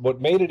out, what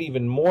made it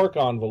even more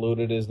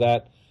convoluted is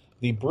that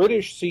the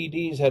British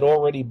CDs had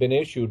already been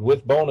issued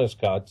with bonus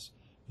cuts.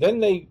 Then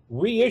they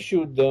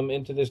reissued them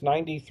into this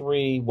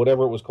 93,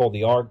 whatever it was called,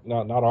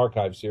 not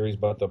archive series,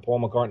 but the Paul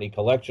McCartney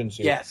collection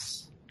series.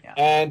 Yes. Yeah.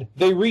 And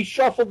they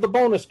reshuffled the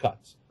bonus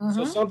cuts. Mm-hmm.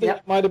 So something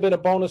that might have been a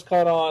bonus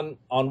cut on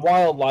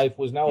Wildlife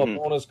was now a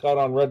bonus cut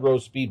on Red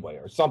Rose Speedway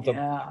or something.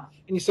 Yeah.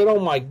 And you said, oh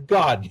my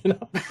God,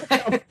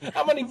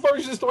 how many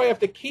versions do I have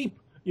to keep?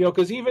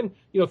 Because even,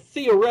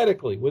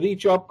 theoretically, with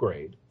each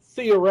upgrade,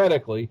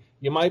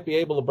 you might be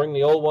able to bring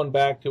the old one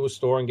back to a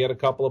store and get a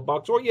couple of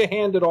bucks, or you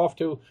hand it off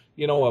to,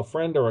 a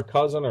friend or a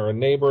cousin or a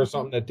neighbor or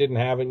something that didn't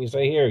have it, and you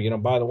say, here,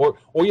 by the way,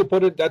 or you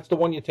put it, that's the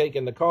one you take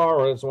in the car,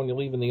 or that's the one you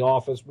leave in the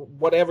office,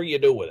 whatever you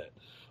do with it.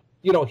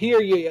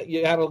 Here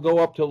you had to go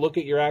up to look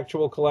at your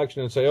actual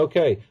collection and say,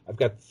 okay, I've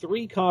got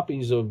 3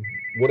 copies of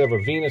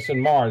whatever, Venus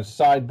and Mars,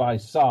 side by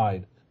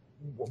side.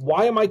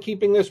 Why am I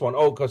keeping this one?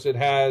 Oh, because it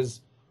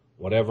has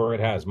whatever it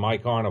has, My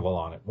Carnival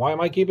on it. Why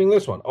am I keeping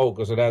this one? Oh,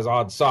 because it has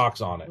Odd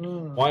Socks on it.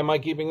 Why am I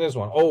keeping this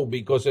one? Oh,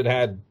 because it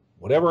had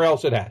whatever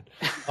else it had.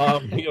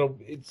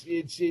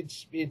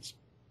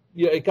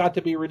 It got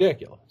to be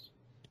ridiculous.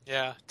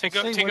 Yeah. To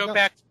go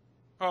back.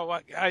 Oh,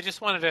 I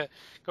just wanted to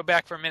go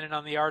back for a minute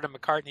on the art of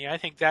McCartney. I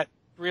think that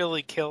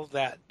really killed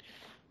that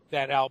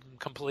album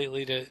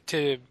completely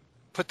to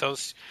put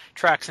those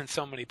tracks in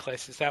so many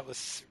places. That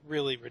was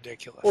really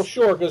ridiculous. Well,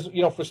 sure, because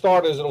for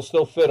starters, it'll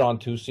still fit on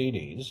 2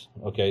 CDs.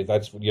 Okay,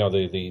 that's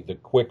the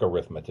quick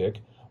arithmetic.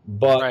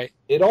 But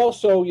it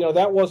also,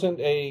 that wasn't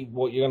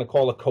what you're going to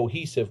call a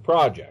cohesive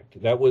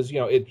project. That was,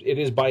 it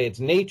is by its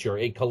nature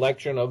a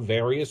collection of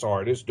various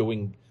artists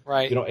doing,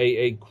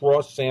 a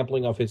cross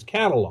sampling of his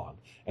catalog.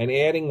 And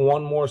adding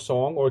 1 more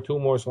song or 2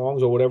 more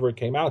songs or whatever it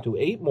came out to,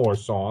 8 more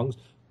songs,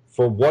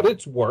 for what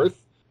it's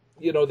worth,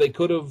 they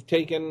could have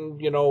taken,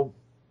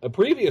 a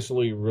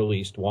previously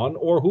released one,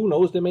 or who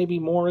knows, there may be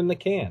more in the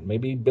can.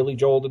 Maybe Billy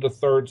Joel did a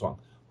 3rd song.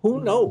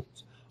 Who knows?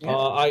 Yeah.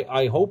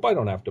 I hope I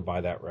don't have to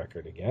buy that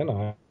record again.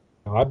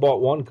 I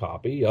bought 1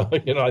 copy. I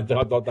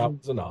thought that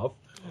was enough.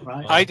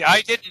 Right.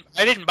 I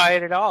didn't buy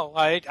it at all.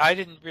 I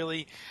didn't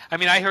really. I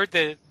mean, I heard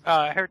the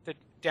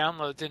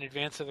downloads in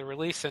advance of the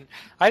release, and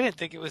I didn't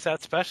think it was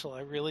that special.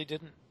 I really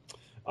didn't.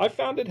 I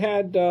found it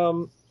had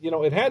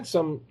it had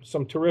some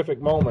terrific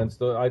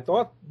moments. I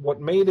thought what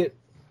made it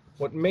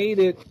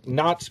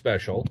not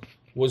special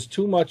was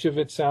too much of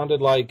it sounded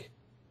like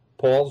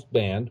Paul's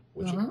band,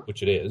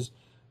 which it is.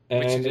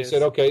 And they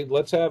said, okay,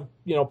 let's have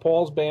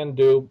Paul's band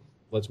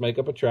let's make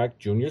up a track,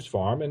 Junior's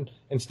Farm, and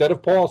instead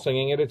of Paul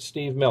singing it, it's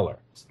Steve Miller.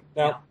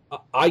 Now,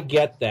 I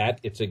get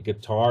that. It's a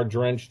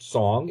guitar-drenched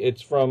song.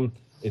 It's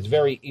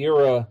very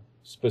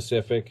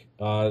era-specific.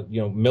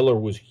 Miller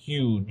was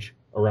huge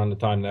around the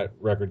time that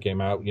record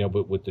came out,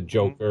 but with the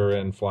Joker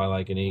and Fly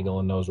Like an Eagle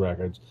and those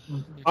records.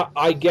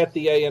 I get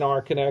the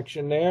A&R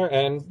connection there,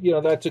 and,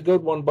 that's a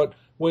good one, but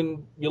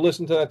when you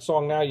listen to that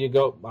song now, you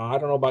go, I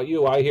don't know about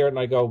you, I hear it and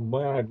I go,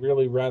 man, I'd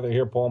really rather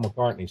hear Paul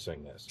McCartney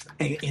sing this.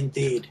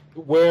 Indeed.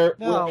 Where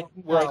No,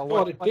 I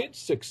thought it did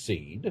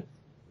succeed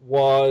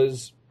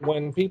was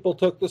when people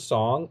took the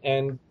song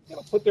and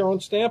put their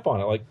own stamp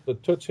on it, like the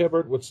Toots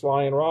Hibbert with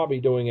Sly and Robbie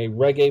doing a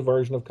reggae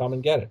version of Come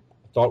and Get It.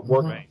 I thought it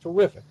worked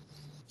terrific.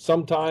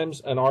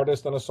 Sometimes an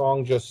artist and a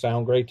song just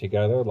sound great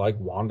together, like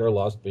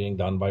Wanderlust being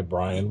done by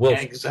Brian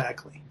Wilson.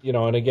 Exactly.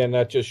 And again,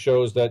 that just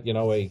shows that,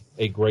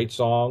 a great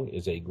song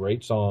is a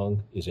great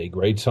song is a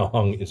great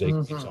song is a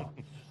great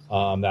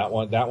song. That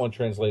one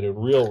translated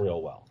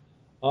real well.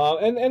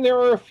 And there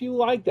are a few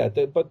like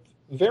that, but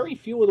very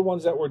few of the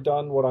ones that were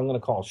done what I'm going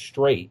to call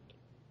straight.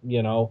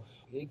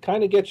 It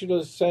kind of gets you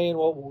to saying,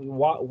 well,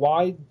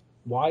 why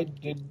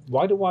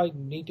do I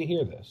need to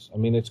hear this? I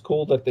mean, it's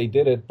cool that they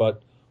did it,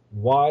 but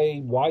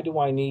why do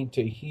I need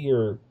to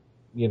hear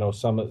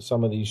some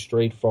of these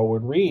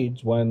straightforward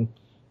reads when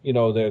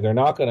they're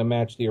not going to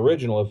match the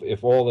original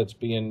if all that's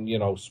being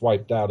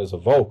swiped out is a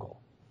vocal.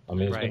 I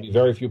mean, there's going to be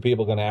very few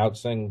people going to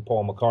outsing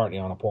Paul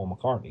McCartney on a Paul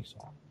McCartney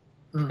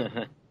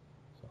song.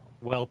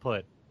 Well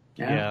put.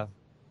 Yeah.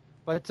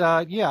 But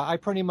I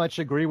pretty much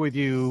agree with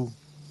you,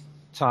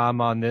 Tom,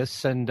 on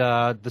this. And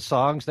the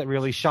songs that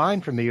really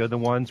shine for me are the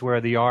ones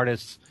where the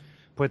artists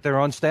put their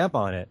own stamp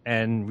on it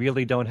and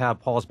really don't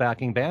have Paul's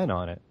backing band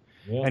on it.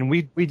 Yeah. And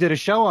we did a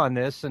show on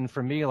this, and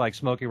for me, like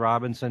Smokey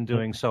Robinson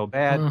doing So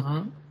Bad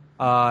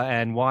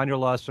and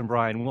Wanderlust from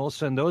Brian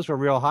Wilson, those were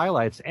real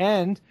highlights.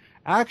 And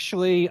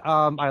actually,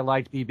 I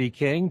liked B.B.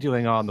 King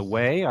doing On the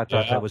Way. I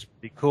thought that was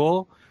pretty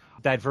cool.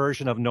 That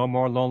version of No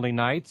More Lonely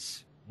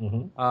Nights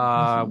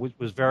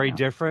was very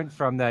different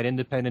from that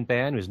independent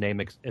band whose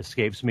name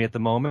escapes me at the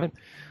moment.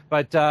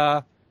 But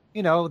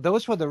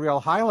those were the real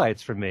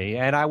highlights for me.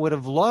 And I would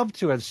have loved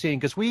to have seen,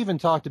 because we even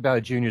talked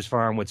about Junior's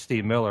Farm with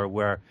Steve Miller,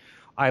 where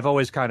I've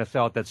always kind of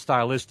felt that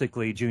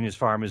stylistically Junior's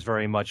Farm is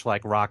very much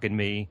like Rockin'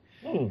 Me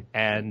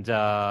and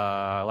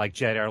like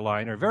Jet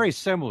Airliner, very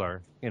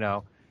similar,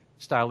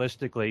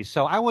 stylistically.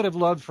 So I would have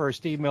loved for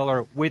Steve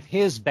Miller with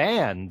his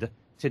band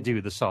to do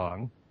the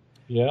song.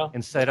 Yeah.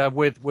 Instead of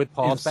with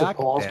Paul's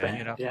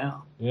band.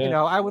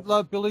 I would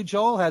love Billy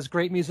Joel has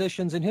great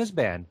musicians in his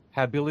band.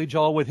 Have Billy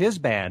Joel with his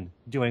band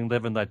doing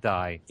Live and Let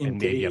Die. Indeed. And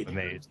maybe I'm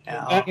amazed.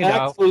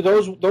 Actually,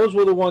 those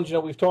were the ones,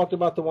 we've talked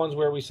about the ones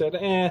where we said,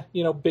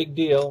 big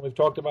deal. We've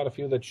talked about a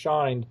few that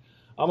shined.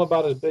 I'm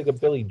about as big a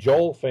Billy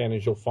Joel fan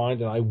as you'll find,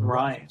 and I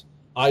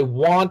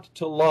want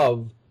to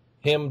love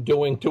him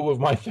doing two of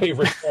my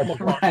favorite Paul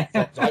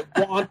McCartney songs.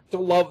 I want to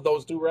love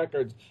those two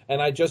records, and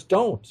I just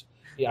don't.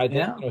 I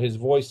think his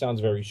voice sounds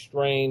very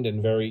strained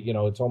and very,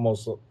 it's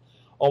almost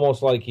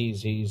like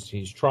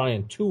he's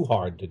trying too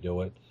hard to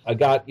do it. I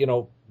got,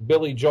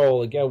 Billy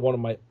Joel, again, one of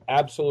my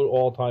absolute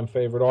all-time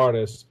favorite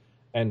artists,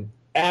 and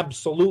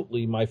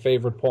absolutely my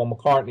favorite Paul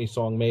McCartney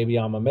song, Maybe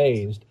I'm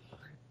Amazed,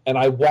 and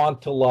I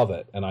want to love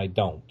it, and I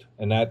don't,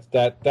 and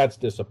that's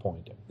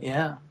disappointing.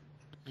 Yeah,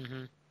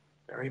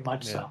 very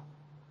much so.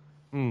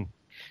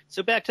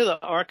 So back to the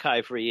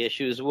archive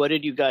reissues, what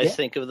did you guys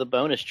think of the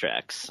bonus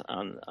tracks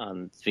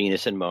on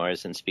Venus and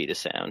Mars and Speed of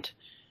Sound?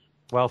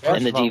 Well,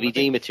 and the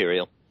DVD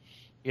material.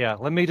 Yeah,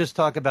 let me just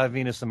talk about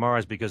Venus and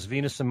Mars, because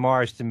Venus and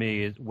Mars to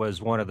me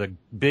was one of the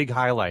big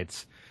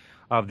highlights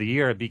of the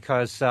year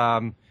because,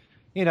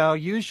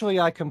 usually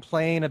I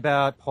complain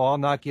about Paul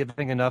not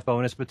giving enough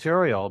bonus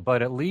material,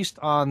 but at least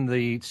on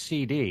the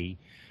CD,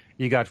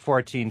 you got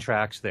 14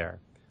 tracks there.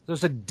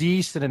 There's a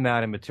decent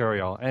amount of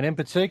material. And in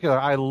particular,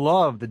 I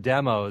love the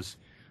demos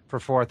for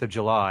 4th of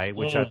July,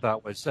 which I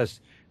thought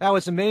that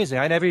was amazing.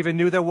 I never even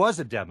knew there was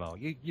a demo.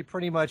 You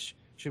pretty much,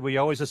 should we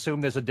always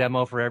assume there's a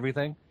demo for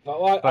everything?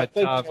 Well, I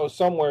think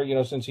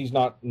somewhere, since he's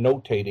not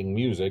notating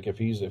music, if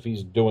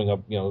he's doing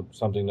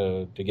something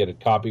to get it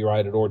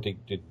copyrighted or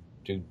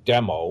to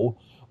demo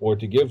or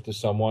to give to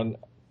someone,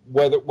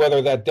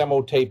 whether that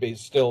demo tape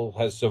still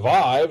has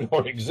survived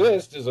or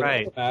exists is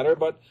another matter,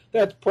 but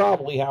that's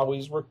probably how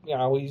he's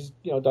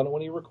done it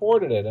when he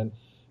recorded it, and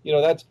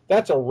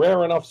that's a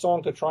rare enough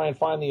song to try and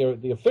find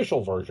the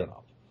official version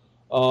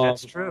of.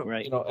 That's true,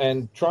 right?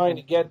 And trying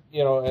to get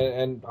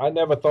and I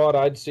never thought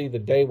I'd see the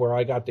day where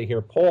I got to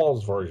hear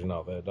Paul's version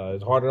of it.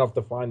 It's hard enough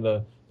to find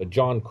the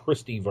John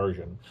Christie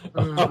version.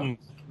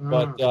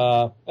 But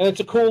and it's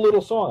a cool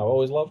little song. I've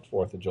always loved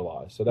 4th of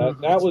July. So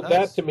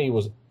that to me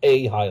was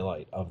a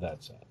highlight of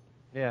that set.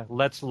 Yeah,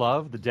 Let's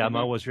Love, the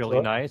demo was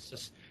really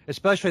nice,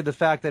 especially the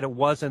fact that it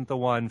wasn't the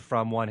one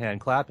from One Hand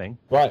Clapping.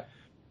 Right.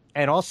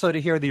 And also to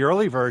hear the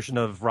early version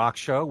of Rock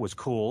Show was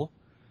cool.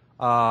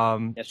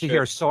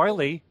 Hear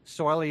Soily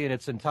in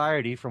its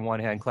entirety from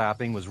One Hand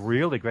Clapping was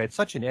really great. It's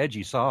such an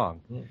edgy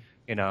song,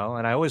 and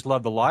I always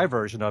loved the live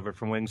version of it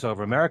from Wings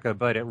Over America,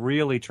 but it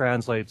really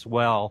translates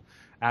well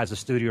as a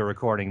studio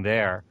recording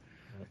there.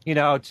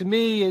 To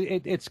me,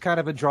 it's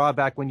kind of a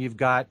drawback when you've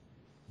got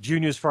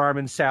Junior's Farm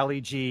and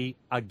Sally G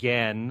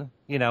again.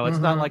 It's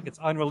not like it's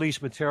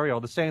unreleased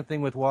material. The same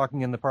thing with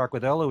Walking in the Park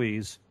with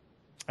Eloise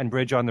and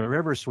Bridge on the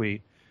River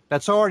Suite.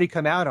 That's already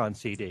come out on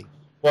CD.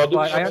 Well,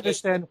 I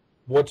understand.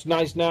 What's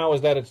nice now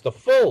is that it's the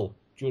full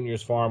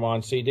Junior's Farm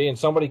on CD, and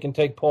somebody can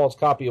take Paul's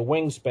copy of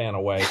Wingspan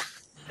away.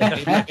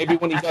 Maybe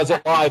when he does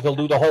it live, he'll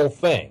do the whole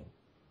thing.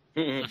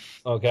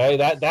 Okay,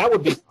 that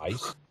would be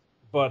nice.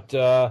 But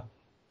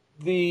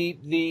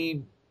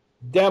the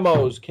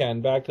demos,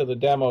 Ken, back to the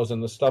demos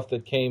and the stuff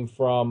that came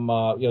from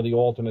the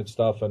alternate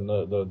stuff and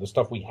the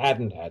stuff we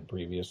hadn't had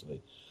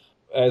previously.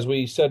 As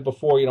we said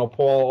before,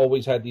 Paul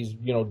always had these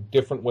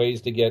different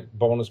ways to get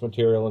bonus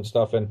material and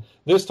stuff, and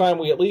this time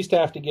we at least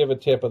have to give a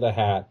tip of the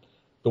hat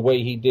the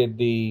way he did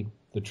the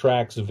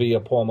tracks via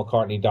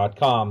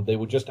paulmccartney.com. They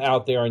were just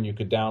out there and you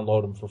could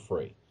download them for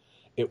free.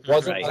 It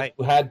wasn't like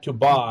you had to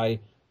buy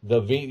the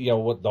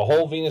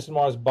whole Venus and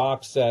Mars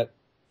box set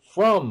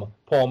from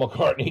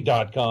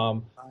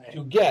paulmccartney.com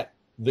to get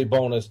the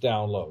bonus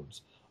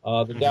downloads.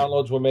 The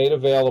downloads were made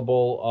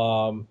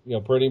available,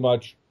 pretty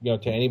much, to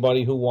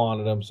anybody who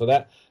wanted them. So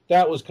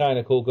that was kind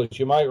of cool, because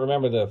you might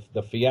remember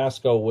the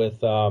fiasco with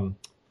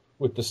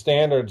the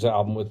Standards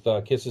album with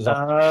Kisses.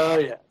 Oh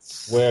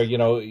yes, where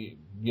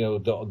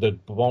the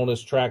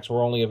bonus tracks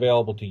were only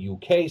available to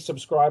UK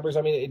subscribers.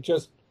 I mean, it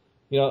just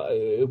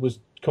it was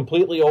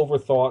completely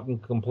overthought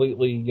and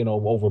completely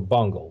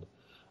overbungled.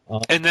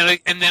 And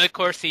then of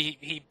course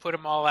he put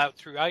them all out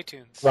through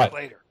iTunes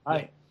later.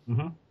 Right.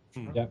 Mm-hmm.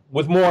 Yeah,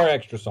 with more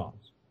extra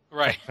songs.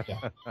 Right.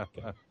 Yeah.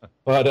 Okay.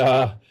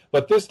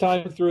 But this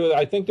time through,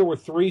 I think there were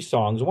 3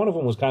 songs. One of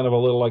them was kind of a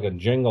little like a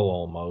jingle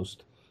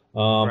almost.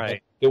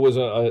 Right. There was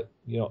a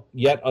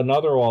yet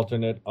another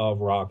alternate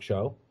of Rock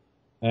Show,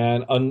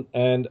 and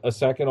a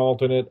second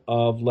alternate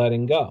of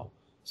Letting Go.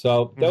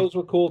 So those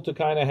were cool to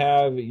kind of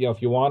have.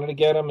 If you wanted to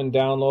get them and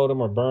download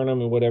them or burn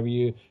them or whatever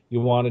you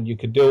wanted, you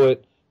could do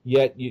it.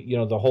 Yet,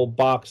 the whole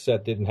box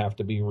set didn't have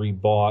to be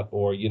rebought,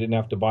 or you didn't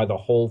have to buy the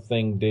whole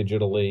thing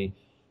digitally.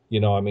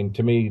 I mean,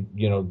 to me,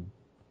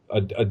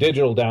 a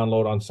digital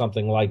download on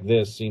something like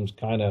this seems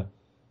kind of,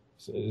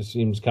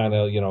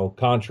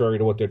 contrary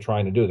to what they're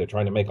trying to do. They're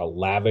trying to make a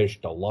lavish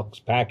deluxe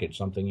package,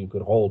 something you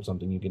could hold,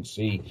 something you can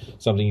see,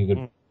 something you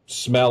could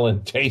smell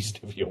and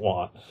taste if you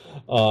want.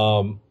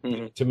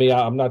 To me,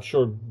 I'm not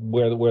sure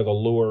where the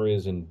lure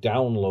is in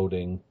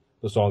downloading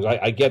the songs.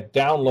 I get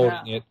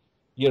downloading it.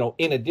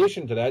 In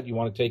addition to that, you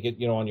want to take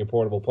it, on your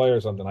portable player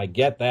or something. I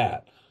get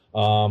that,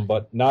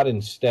 but not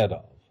instead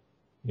of,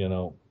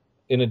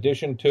 in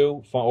addition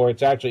to, or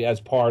it's actually as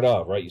part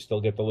of, right? You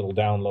still get the little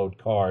download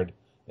card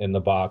in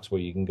the box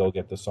where you can go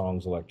get the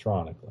songs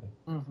electronically.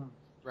 Mm-hmm.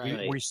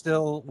 Right. We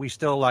still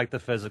like the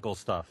physical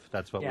stuff.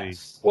 That's what we.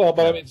 Well,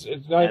 but I mean,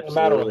 it's not a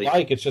matter of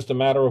Absolutely. it's just a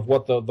matter of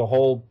what the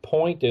whole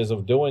point is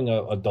of doing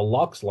a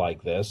deluxe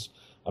like this.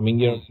 I mean,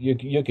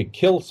 you could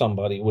kill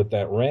somebody with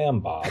that RAM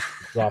box,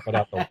 drop it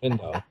out the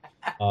window,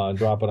 and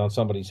drop it on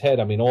somebody's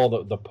head. I mean,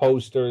 all the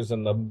posters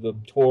and the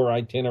tour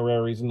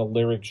itineraries and the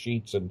lyric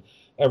sheets and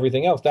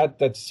everything else.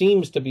 That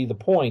seems to be the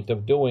point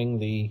of doing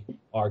the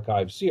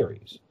archive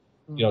series.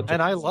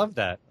 And I love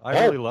that.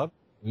 I really love.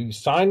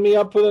 Sign me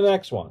up for the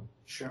next one.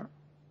 Sure.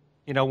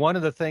 One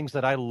of the things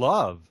that I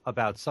love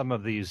about some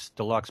of these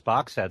deluxe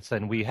box sets,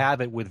 and we have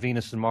it with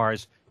Venus and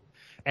Mars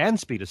and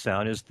Speed of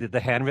Sound, is the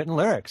handwritten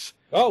lyrics.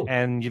 Oh.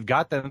 And you've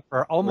got them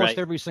for almost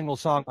every single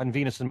song on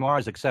Venus and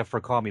Mars except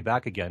for Call Me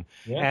Back Again.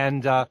 Yeah.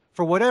 And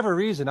for whatever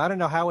reason, I don't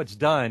know how it's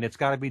done. It's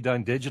got to be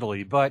done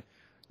digitally. But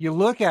you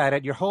look at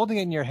it, you're holding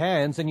it in your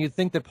hands, and you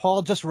think that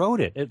Paul just wrote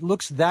it. It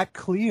looks that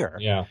clear.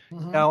 Yeah.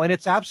 Mm-hmm. And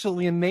it's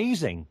absolutely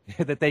amazing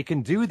that they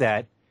can do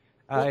that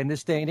in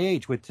this day and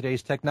age with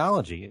today's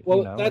technology.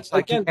 Well, that's it's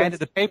like again, you handed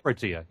the paper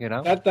to you.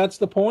 That's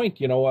the point.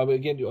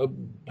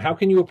 How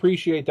can you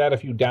appreciate that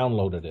if you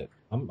downloaded it?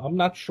 I'm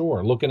not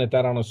sure. Looking at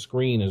that on a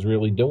screen is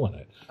really doing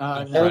it.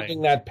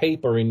 Holding that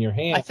paper in your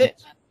hand. I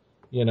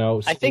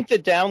think the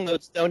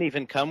downloads don't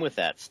even come with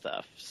that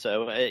stuff.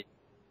 So, the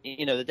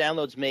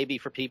downloads may be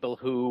for people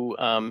who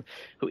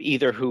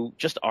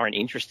just aren't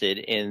interested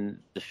in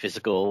the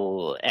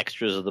physical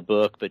extras of the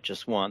book, but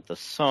just want the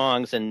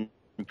songs, and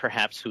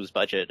perhaps whose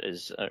budget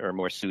are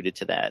more suited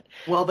to that.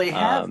 Well, they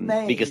have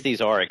made, because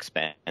these are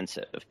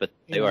expensive, but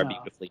they are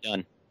beautifully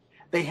done.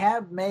 They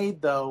have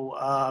made, though,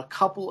 a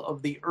couple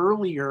of the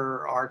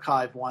earlier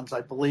archive ones,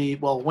 I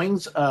believe. Well,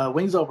 Wings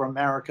Over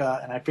America,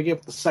 and I forget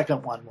what the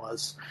second one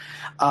was.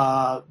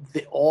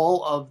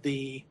 All of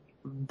the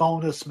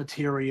bonus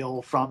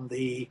material from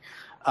the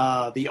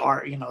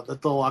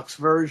deluxe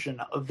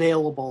version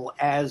available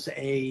as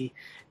a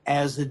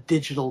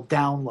digital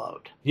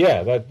download.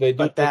 Yeah, they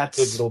do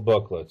digital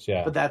booklets.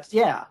 Yeah, but that's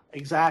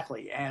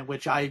exactly, and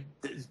which to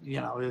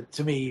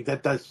me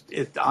that does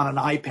it on an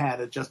iPad.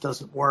 It just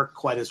doesn't work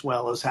quite as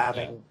well as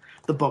having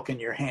the book in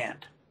your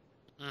hand.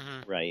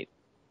 Mm-hmm. Right.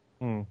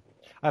 And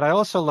I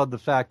also love the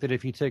fact that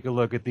if you take a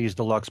look at these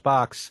deluxe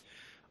box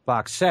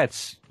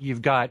sets,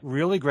 you've got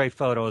really great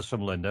photos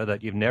from Linda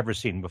that you've never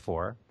seen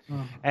before,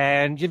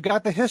 and you've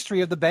got the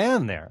history of the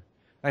band there.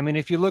 I mean,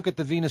 if you look at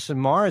the Venus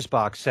and Mars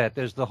box set,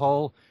 there's the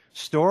whole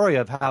story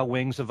of how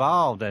Wings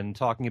evolved and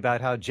talking about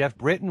how Jeff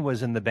Britton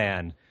was in the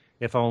band,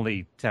 if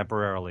only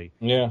temporarily.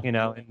 Yeah.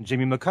 And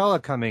Jimmy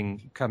McCullough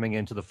coming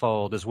into the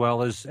fold, as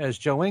well as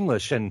Joe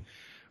English. And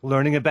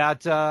learning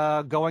about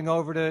going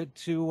over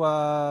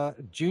to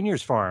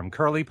Junior's farm,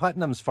 Curly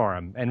Putnam's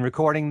farm, and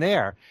recording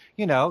there.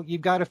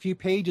 You've got a few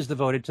pages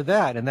devoted to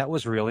that, and that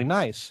was really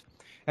nice.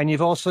 And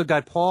you've also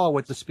got Paul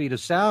with the Speed of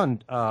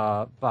Sound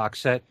box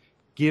set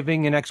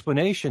giving an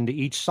explanation to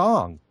each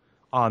song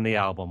on the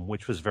album,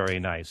 which was very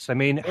nice. I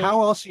mean,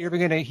 how else are you ever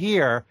going to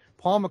hear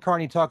Paul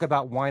McCartney talk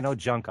about Wino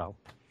Junko?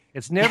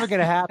 It's never going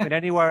to happen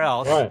anywhere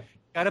else. Right.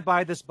 Got to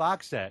buy this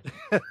box set.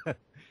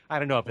 I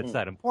don't know if it's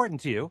that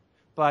important to you,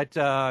 but,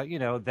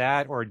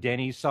 that or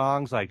Denny's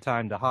songs like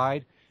Time to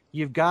Hide,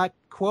 you've got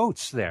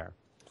quotes there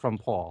from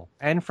Paul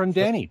and from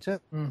Denny,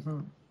 too. Mm-hmm.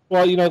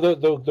 Well,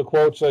 the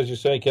quotes, as you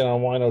say, Ken, on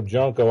Wino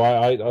Junko,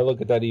 I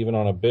look at that even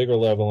on a bigger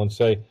level and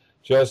say,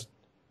 just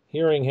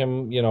hearing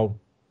him,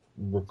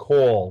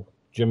 recall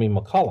Jimmy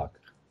McCulloch,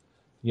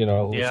 who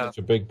was such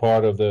a big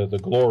part of the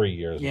glory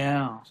years.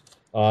 Yeah.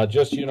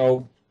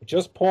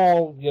 Just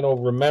Paul,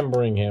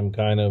 remembering him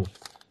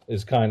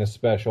is kind of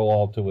special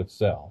all to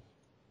itself.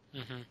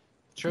 Mm-hmm.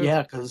 True.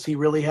 Yeah, because he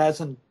really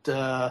hasn't,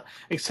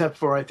 except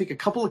for I think a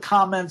couple of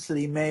comments that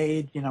he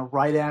made,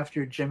 right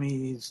after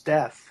Jimmy's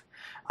death.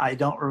 I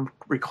don't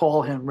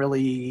recall him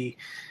really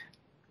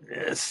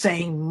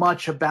saying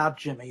much about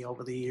Jimmy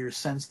over the years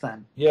since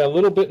then. Yeah, a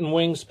little bit in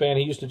Wingspan.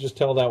 He used to just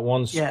tell that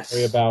one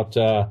story about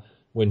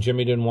when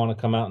Jimmy didn't want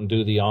to come out and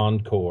do the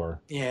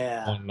encore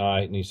one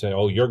night, and he said,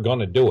 "Oh, you're going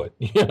to do it,"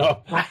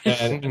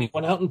 and he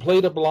went out and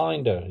played a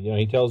blinder.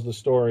 He tells the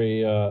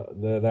story,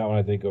 that one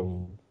I think of,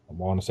 I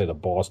want to say the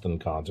Boston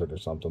concert or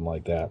something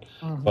like that.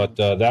 Mm-hmm. But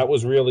that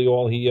was really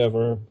all he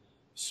ever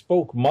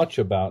spoke much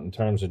about in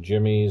terms of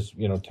Jimmy's,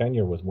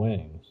 tenure with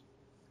Wings.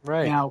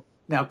 Right.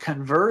 Now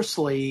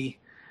conversely,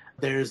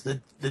 there's the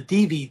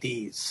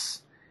DVDs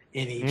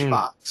in each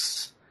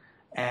box,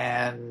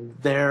 and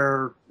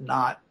they're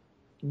not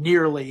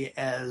nearly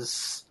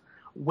as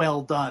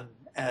well done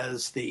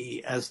as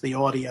the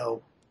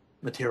audio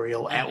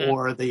material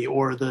or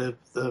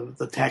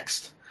the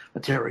text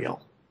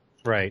material.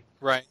 Right.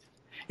 Right.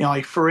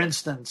 Like for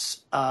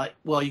instance,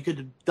 you could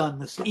have done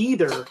this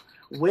either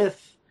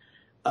with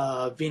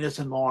Venus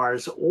and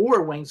Mars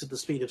or Wings at the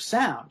Speed of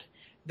Sound.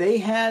 They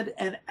had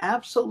an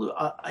absolute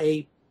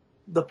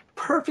the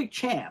perfect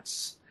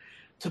chance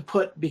to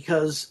put,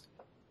 because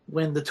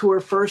when the tour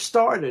first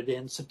started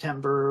in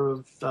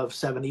September of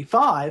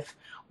 75,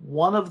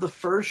 one of the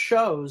first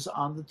shows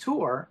on the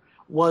tour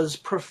was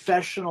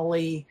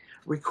professionally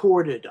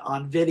recorded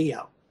on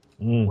video.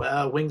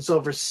 Wings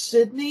over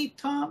Sydney,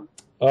 Tom?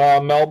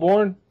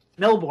 Melbourne?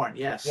 Melbourne,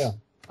 yes. Yeah.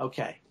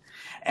 Okay.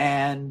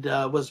 And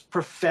was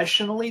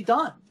professionally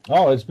done.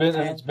 Oh, it's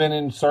been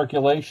in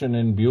circulation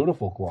in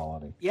beautiful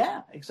quality.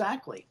 Yeah,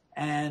 exactly.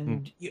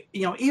 And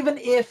even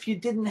if you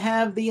didn't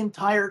have the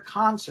entire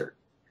concert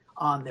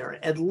on there,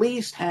 at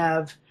least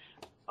have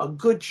a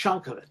good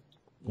chunk of it.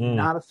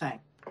 Not a thing.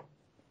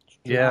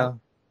 Yeah.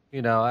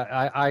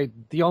 I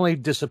the only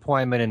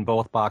disappointment in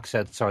both box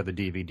sets are the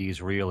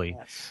DVDs, really.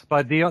 Yes.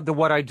 But the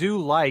what I do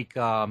like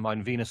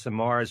on Venus and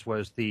Mars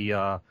was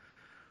the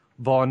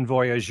Bon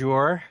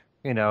Voyageur.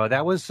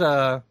 That was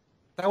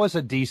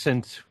a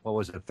decent,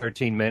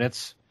 13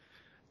 minutes,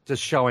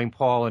 just showing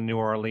Paul in New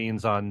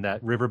Orleans on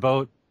that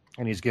riverboat,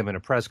 and he's giving a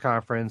press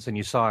conference, and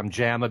you saw him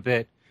jam a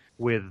bit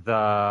with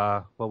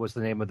what was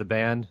the name of the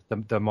band,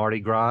 the Mardi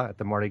Gras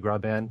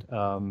band.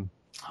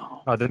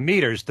 The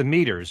Meters. The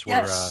Meters were,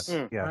 yes.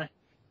 yeah.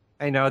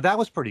 Right. That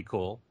was pretty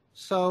cool.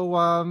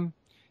 So,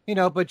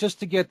 but just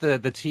to get the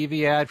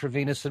TV ad for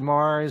Venus and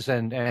Mars,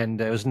 and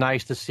it was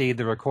nice to see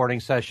the recording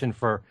session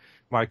for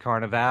My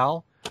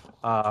Carnival,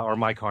 or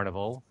My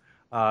Carnival,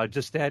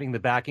 just adding the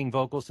backing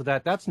vocals to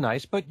that. That's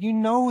nice, but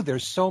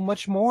there's so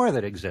much more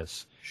that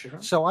exists.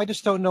 Sure. So I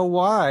just don't know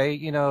why,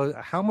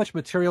 how much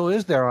material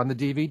is there on the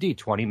DVD?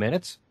 20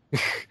 minutes?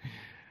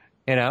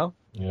 Yeah.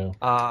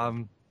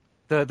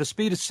 The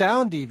Speed of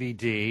Sound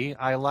DVD,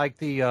 I like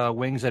the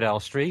Wings at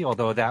Elstree,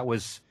 although that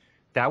was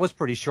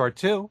pretty short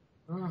too.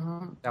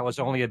 Mm-hmm. That was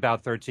only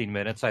about 13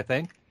 minutes, I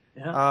think.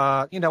 Yeah.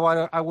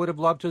 I would have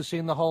loved to have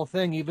seen the whole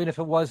thing, even if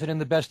it wasn't in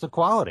the best of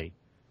quality.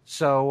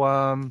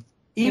 So,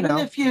 even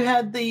if you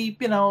had the,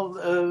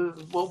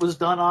 what was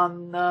done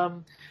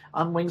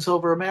on Wings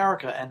Over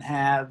America, and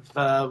have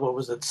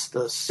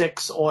the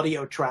 6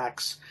 audio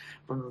tracks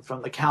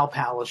from the Cow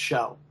Palace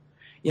show.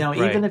 Right.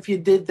 Even if you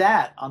did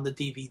that on the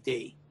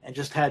DVD and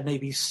just had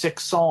maybe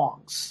 6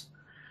 songs,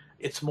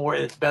 it's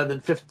better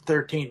than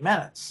 13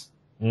 minutes.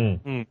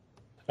 And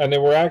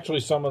there were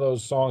actually some of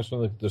those songs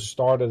from the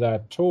start of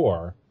that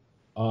tour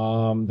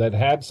that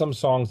had some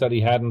songs that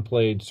he hadn't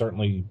played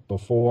certainly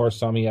before,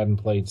 some he hadn't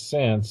played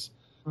since,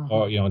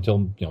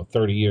 until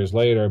 30 years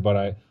later.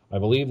 But I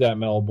believe that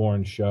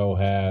Melbourne show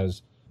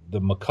has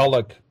the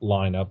McCulloch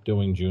lineup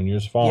doing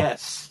Junior's Farm.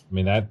 Yes. I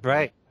mean,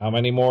 right. How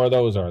many more of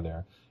those are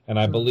there? And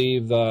I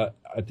believe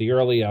at the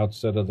early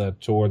outset of that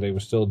tour, they were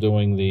still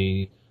doing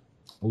the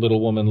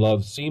Little Woman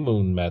Loves Sea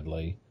Moon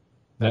medley.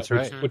 That's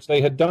right. Which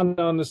they had done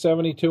on the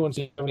 72 and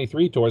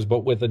 73 tours,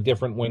 but with a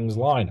different Wings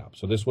lineup.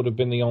 So this would have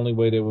been the only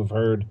way to have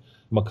heard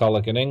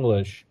McCulloch in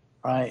English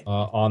Right.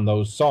 On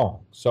those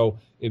songs. So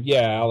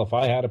Al, if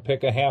I had to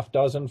pick a half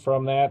dozen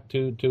from that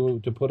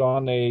to put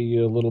on a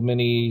little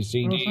mini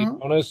CD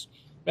bonus,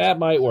 that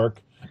might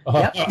work.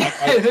 Yep.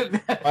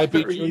 Might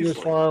be Very Junior's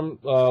easily. Farm,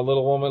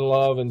 Little Woman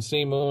Love, and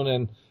Sea Moon,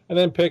 and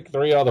then pick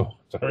 3 other ones.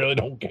 I really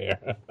don't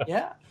care.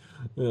 Yeah.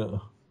 Yeah.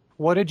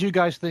 What did you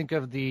guys think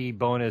of the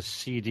bonus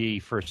CD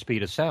for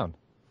Speed of Sound?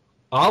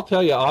 I'll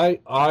tell you,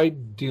 I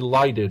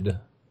delighted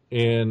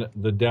in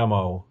the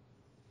demo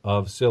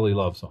of Silly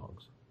Love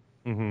Songs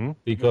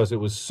because it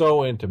was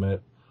so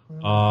intimate.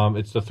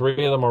 It's the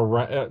 3 of them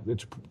are.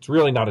 It's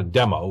really not a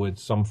demo.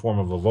 It's some form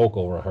of a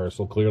vocal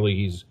rehearsal.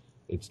 Clearly,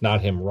 it's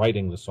not him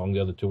writing the song. The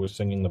other 2 are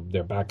singing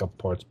their backup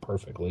parts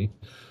perfectly.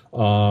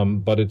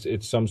 But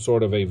it's some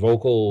sort of a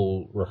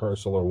vocal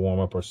rehearsal or warm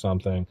up or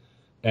something,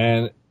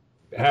 and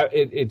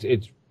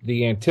it's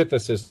the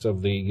antithesis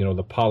of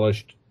the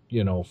polished,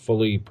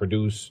 fully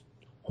produced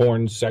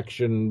horn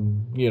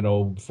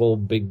section, full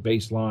big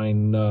bass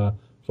line,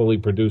 fully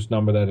produced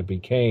number that it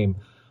became.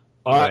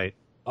 Right.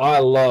 I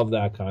love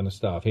that kind of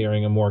stuff.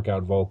 Hearing him work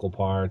out vocal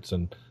parts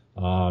and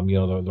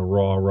the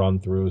raw run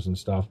throughs and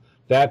stuff.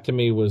 That to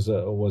me was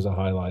a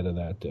highlight of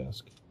that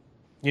disc.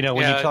 When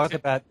you talk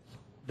about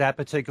that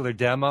particular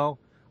demo,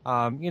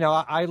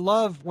 I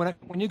love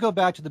when you go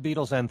back to the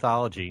Beatles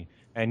anthology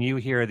and you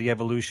hear the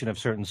evolution of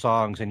certain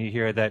songs and you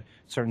hear that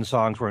certain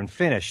songs weren't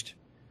finished.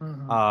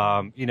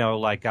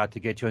 Like Got to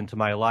Get You Into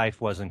My Life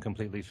wasn't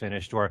completely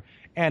finished, or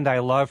And I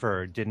Love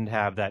Her didn't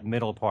have that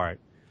middle part.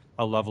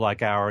 A Love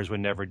Like Ours Would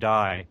Never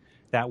Die.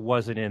 That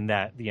wasn't in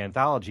the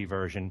anthology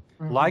version.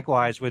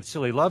 Likewise, with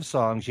Silly Love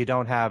Songs, you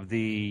don't have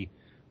the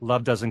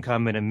love doesn't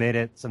come in a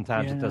minute.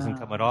 Sometimes it doesn't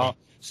come at all.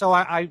 So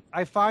I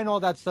find all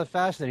that stuff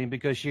fascinating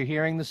because you're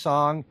hearing the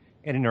song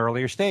in an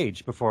earlier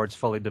stage before it's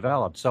fully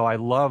developed. So I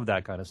love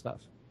that kind of stuff.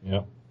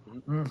 Yep.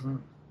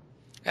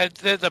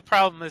 The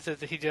problem is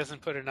that he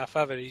doesn't put enough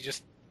of it. He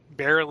just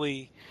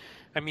barely.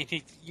 I mean,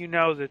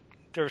 that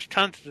there's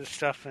tons of this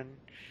stuff, and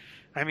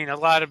I mean, a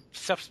lot of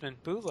stuff's been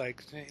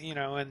bootlegged, and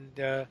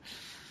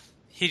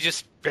he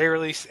just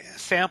barely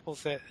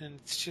samples it, and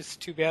it's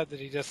just too bad that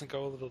he doesn't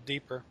go a little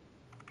deeper.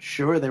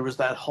 Sure, there was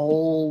that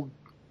whole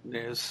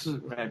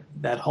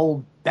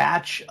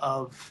batch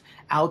of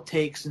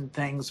outtakes and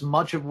things,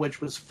 much of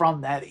which was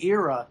from that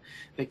era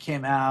that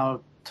came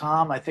out.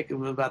 Tom, I think it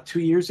was about 2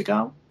 years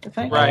ago. I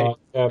think. Right.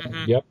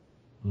 Yep.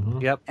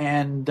 Yep.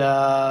 And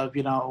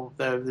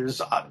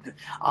there's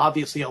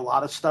obviously a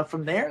lot of stuff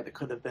from there that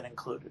could have been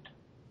included.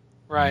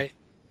 Right.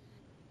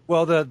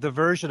 Well, the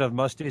version of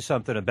Must Do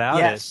Something About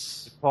It,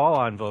 with Paul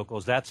on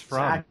vocals, that's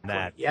from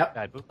that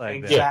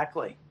bootleg.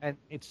 Exactly. And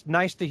it's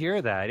nice to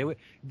hear that.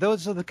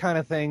 Those are the kind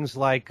of things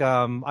like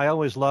I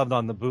always loved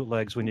on the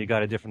bootlegs when you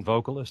got a different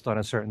vocalist on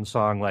a certain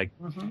song. Like,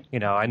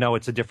 I know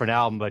it's a different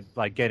album, but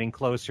like Getting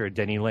Closer,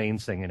 Denny Lane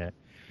singing it.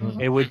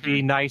 It would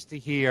be nice to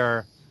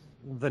hear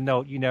the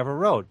note you never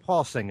wrote,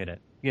 Paul singing it.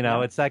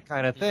 It's that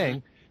kind of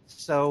thing.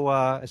 So,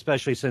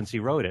 especially since he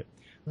wrote it.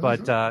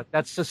 But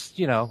that's just,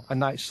 a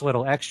nice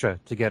little extra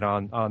to get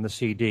on the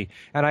CD.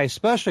 And I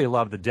especially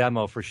love the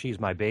demo for She's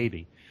My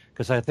Baby,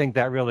 because I think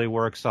that really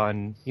works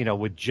on,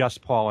 with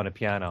just Paul and a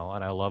piano,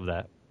 and I love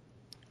that.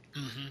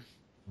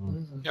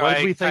 What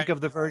did we think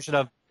of the version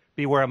of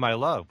Beware My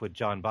Love with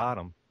John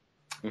Bonham?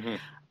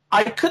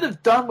 I could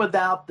have done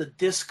without the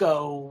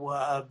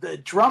disco the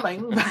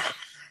drumming,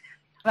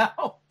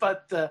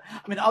 but I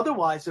mean,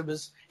 otherwise it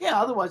was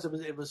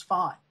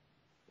fine.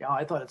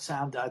 I thought it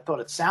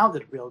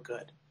sounded real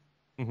good.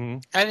 I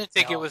didn't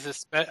think it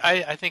was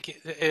I think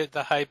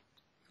the hype.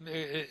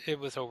 It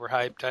was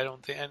overhyped.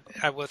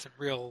 I wasn't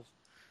real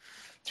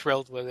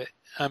thrilled with it.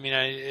 I mean,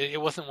 it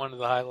wasn't one of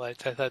the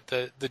highlights. I thought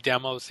the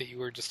demos that you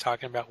were just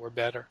talking about were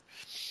better.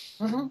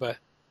 But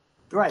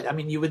right. I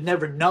mean, you would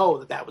never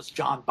know that was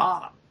John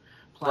Bonham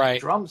playing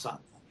drums on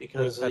them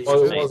because it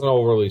wasn't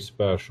overly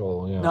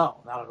special. Yeah. No,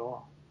 not at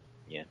all.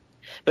 Yeah,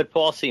 but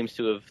Paul seems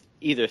to have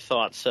either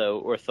thought so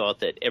or thought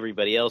that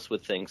everybody else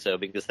would think so,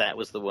 because that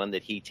was the one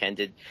that he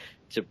tended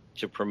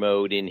to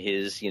promote in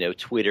his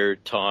Twitter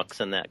talks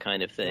and that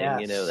kind of thing.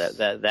 Yes.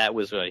 That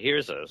was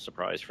here's a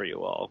surprise for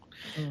you all.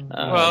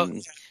 Well,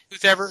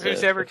 who's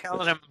ever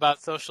telling him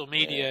about social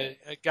media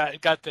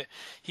got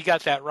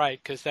that right,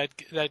 because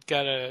that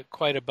got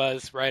quite a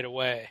buzz right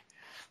away.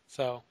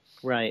 So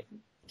right.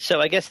 So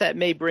I guess that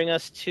may bring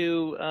us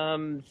to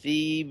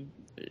the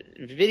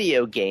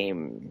video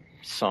game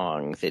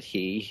song that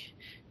he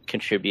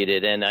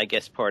contributed, and I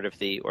guess part of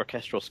the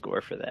orchestral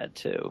score for that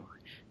too.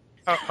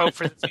 Hope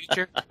for the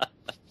Future.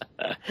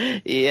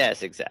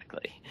 Yes,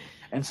 exactly.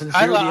 And since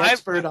you're the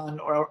expert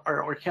on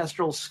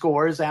orchestral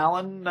scores,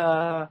 Allan,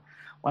 why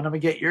don't we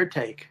get your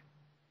take?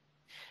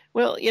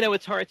 Well,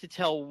 it's hard to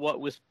tell what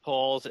was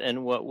Paul's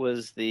and what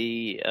was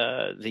the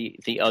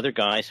other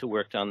guys who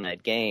worked on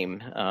that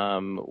game.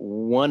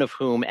 One of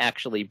whom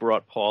actually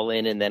brought Paul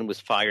in and then was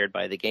fired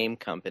by the game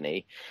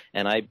company,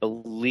 and I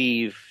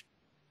believe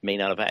may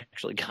not have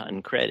actually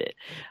gotten credit.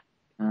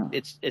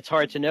 it's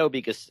hard to know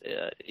because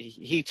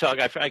he talked.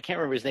 I can't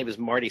remember his name. Is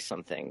Marty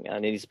something? I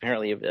mean, he's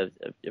apparently a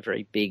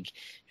very big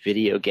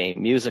video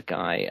game music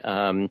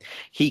guy.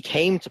 He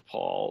came to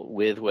Paul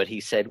with what he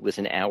said was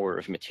an hour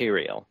of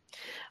material,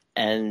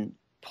 and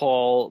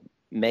Paul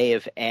may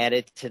have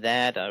added to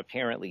that.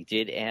 Apparently,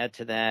 did add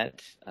to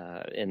that,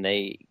 and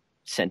they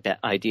sent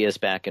ideas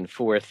back and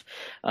forth.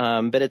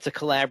 But it's a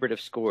collaborative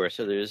score,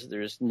 so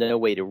there's no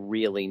way to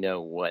really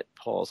know what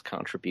Paul's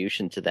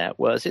contribution to that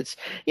was. It's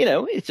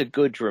it's a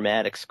good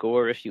dramatic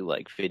score if you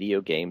like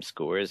video game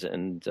scores,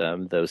 and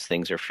those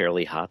things are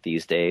fairly hot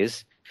these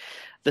days.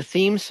 The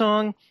theme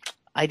song,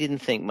 I didn't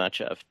think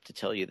much of, to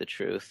tell you the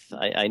truth.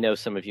 I know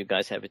some of you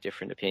guys have a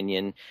different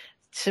opinion.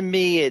 To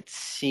me, it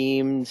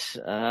seemed,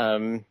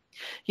 a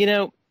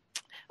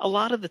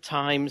lot of the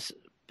times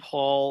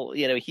Paul,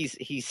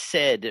 he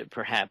said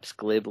perhaps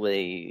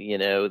glibly,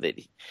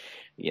 that,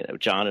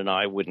 John and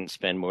I wouldn't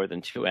spend more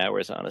than 2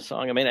 hours on a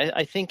song. I mean,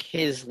 I think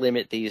his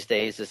limit these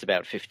days is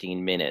about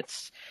 15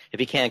 minutes. If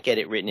he can't get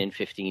it written in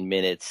 15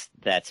 minutes,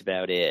 that's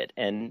about it.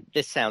 And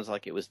this sounds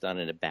like it was done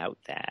in about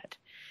that.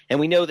 And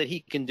we know that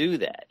he can do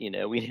that.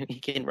 He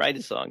can write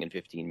a song in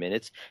 15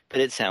 minutes, but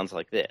it sounds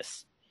like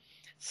this.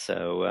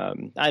 So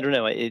I don't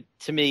know.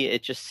 To me,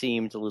 it just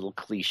seemed a little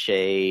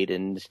cliched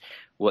and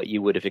what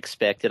you would have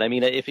expected. I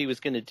mean, if he was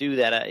going to do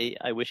that,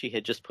 I wish he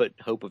had just put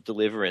Hope of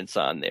Deliverance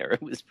on there.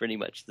 It was pretty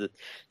much the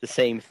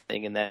same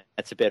thing, and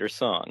that's a better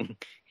song.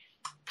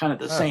 Kind of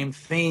the same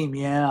theme,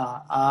 yeah.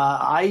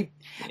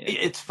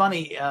 It's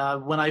funny.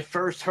 When I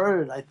first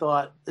heard it, I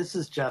thought this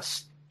is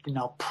just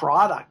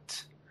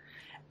product.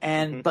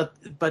 And but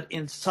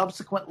in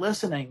subsequent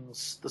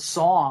listenings, the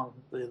song,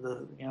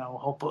 the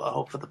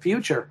Hope for the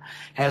Future,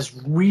 has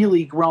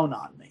really grown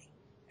on me,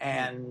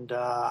 and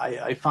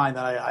I find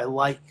that I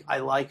like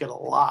it a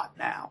lot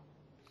now.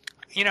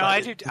 I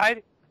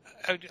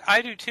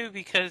do too,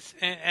 because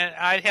and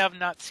I have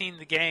not seen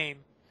the game,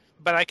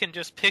 but I can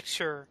just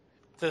picture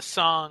the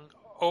song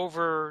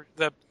over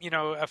the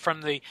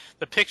from the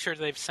picture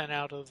they've sent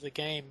out of the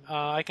game.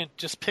 I can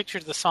just picture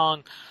the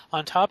song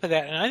on top of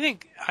that, and I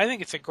think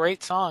it's a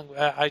great song.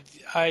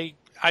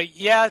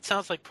 It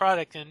sounds like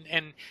product,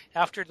 and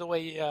after the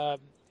way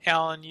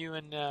Allan, you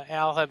and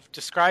Al have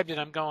described it,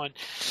 I'm going,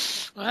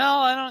 well,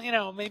 I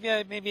don't,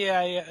 maybe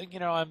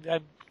I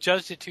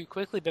judged it too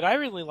quickly, but I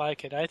really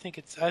like it. I think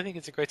it's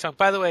a great song.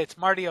 By the way, it's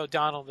Marty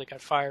O'Donnell that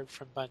got fired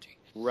from Bungie.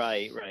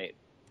 Right,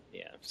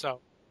 yeah.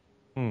 So.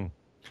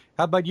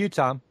 How about you,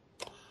 Tom?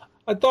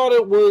 I thought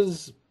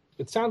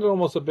it sounded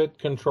almost a bit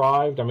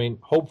contrived. I mean,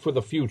 hope for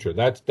the future.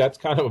 That's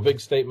kind of a big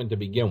statement to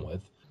begin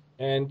with.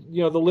 And,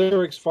 the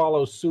lyrics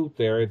follow suit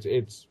there. I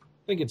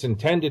think it's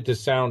intended to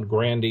sound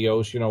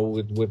grandiose,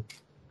 with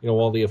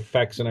all the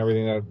effects and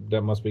everything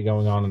that must be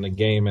going on in the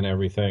game and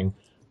everything.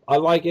 I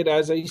like it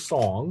as a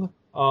song,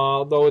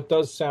 though it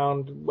does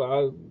sound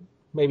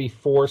maybe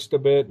forced a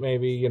bit,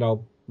 maybe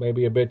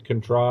a bit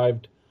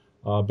contrived.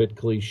 A bit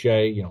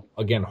cliche,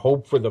 again,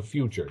 hope for the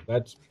future.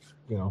 That's,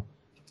 you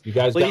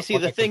guys. Well, you see,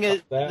 the thing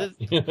is,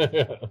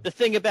 the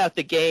thing about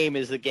the game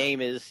is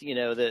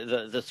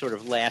the sort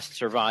of last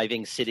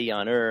surviving city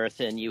on Earth,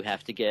 and you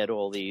have to get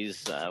all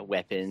these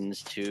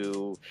weapons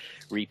to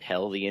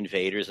repel the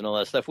invaders and all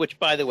that stuff. Which,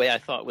 by the way, I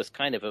thought was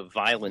kind of a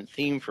violent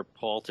theme for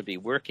Paul to be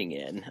working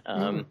in.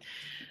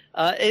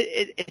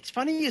 It's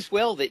funny as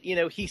well that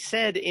he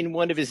said in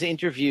one of his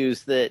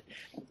interviews that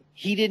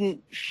he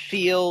didn't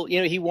feel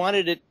he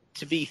wanted it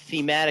to be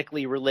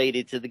thematically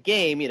related to the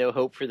game,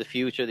 hope for the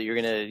future that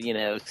you're going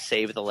to,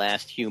 save the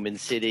last human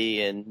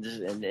city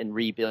and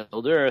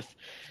rebuild Earth.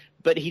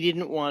 But he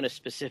didn't want to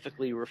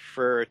specifically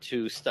refer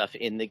to stuff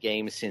in the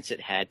game since it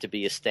had to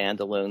be a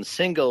standalone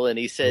single. And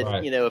he said,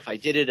 right. If I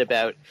did it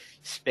about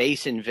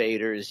space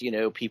invaders,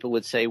 people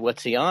would say,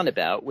 what's he on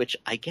about? Which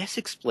I guess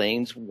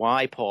explains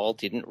why Paul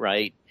didn't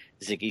write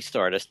Ziggy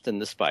Stardust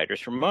and the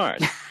Spiders from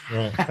Mars.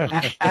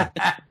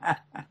 Right.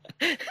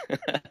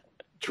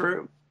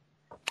 True.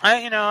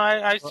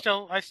 I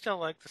still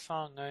like the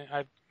song.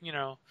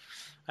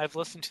 I've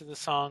listened to the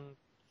song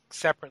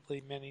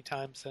separately many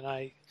times, and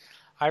I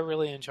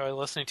really enjoy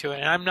listening to it.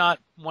 And I'm not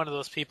one of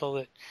those people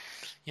that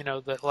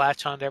that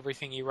latch on to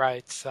everything he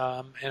writes.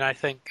 And I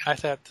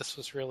thought this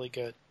was really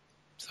good.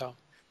 So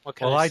what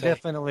can I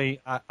say?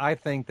 I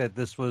think that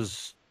this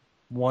was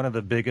one of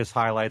the biggest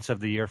highlights of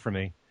the year for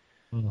me.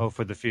 Hope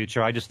for the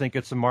future. I just think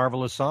it's a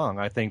marvelous song.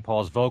 I think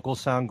Paul's vocals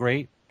sound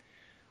great.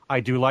 I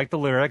do like the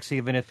lyrics,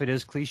 even if it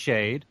is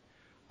cliched.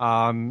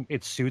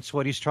 It suits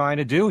what he's trying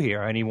to do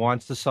here, and he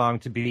wants the song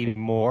to be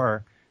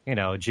more,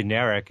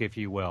 generic, if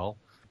you will.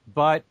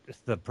 But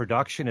the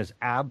production is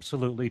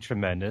absolutely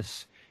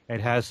tremendous.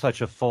 It has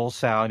such a full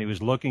sound. He was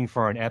looking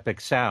for an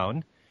epic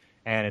sound,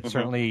 and it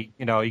certainly,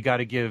 you got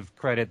to give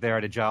credit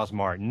there to Giles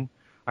Martin.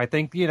 I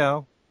think,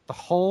 the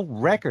whole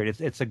record,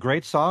 it's a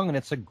great song, and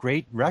it's a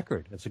great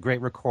record. It's a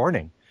great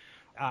recording.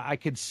 I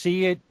could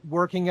see it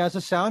working as a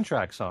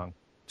soundtrack song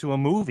to a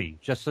movie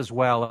just as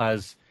well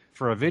as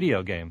for a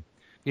video game.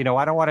 I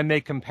don't want to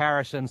make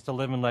comparisons to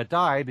Live and Let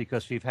Die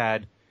because we've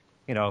had,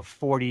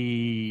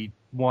 40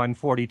 41,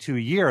 42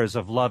 years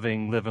of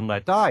loving Live and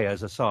Let Die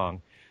as a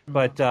song.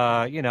 But,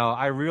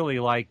 I really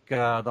like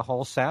the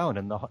whole sound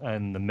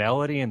and the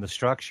melody and the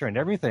structure and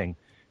everything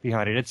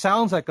behind it. It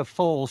sounds like a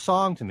full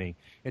song to me.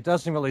 It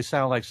doesn't really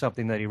sound like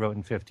something that he wrote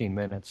in 15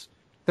 minutes.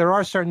 There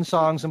are certain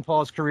songs in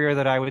Paul's career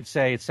that I would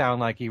say it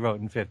sound like he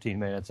wrote in 15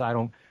 minutes.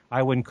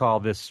 I wouldn't call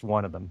this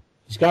one of them.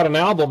 He's got an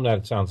album that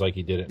it sounds like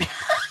he did it.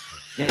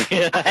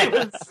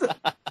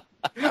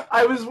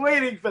 I was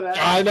waiting for that.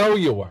 I know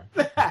you were.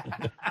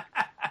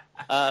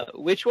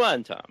 Which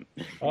one, Tom?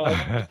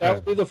 That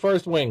would be the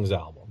first Wings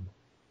album.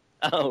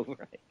 Oh,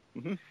 right.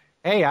 Mm-hmm.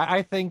 Hey,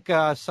 I think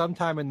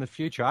sometime in the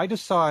future, I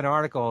just saw an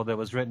article that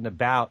was written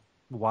about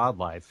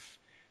wildlife,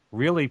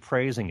 really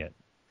praising it.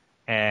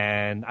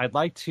 And I'd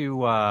like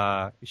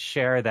to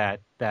share that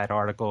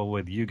article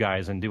with you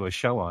guys and do a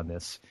show on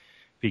this,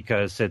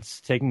 because it's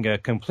taking a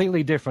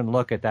completely different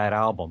look at that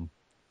album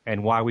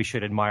and why we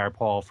should admire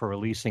Paul for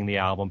releasing the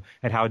album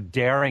and how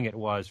daring it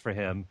was for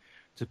him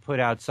to put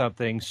out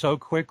something so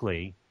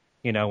quickly,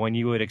 when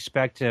you would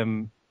expect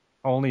him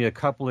only a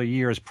couple of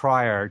years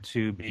prior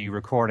to be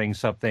recording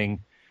something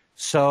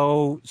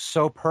so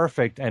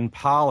perfect and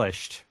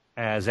polished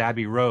as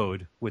Abbey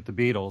Road with the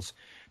Beatles,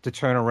 to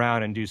turn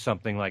around and do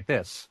something like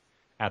this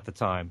at the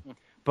time.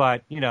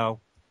 But,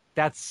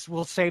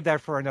 we'll save that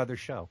for another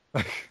show.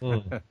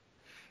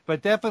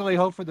 But definitely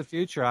hope for the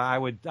future. I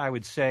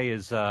would say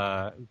is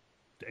I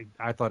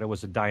thought it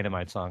was a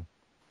dynamite song.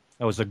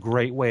 It was a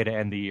great way to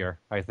end the year,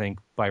 I think,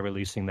 by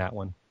releasing that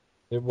one.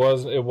 It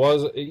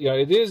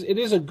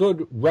is a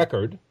good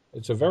record.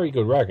 It's a very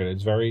good record.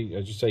 It's very,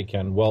 as you say,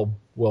 Ken, well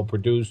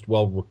produced,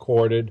 well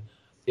recorded.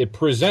 It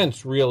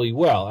presents really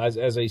well as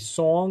a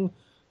song.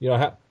 Who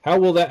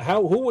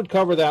would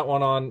cover that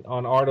one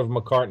on Art of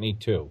McCartney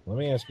 2? Let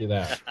me ask you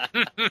that.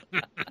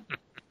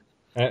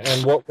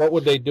 and what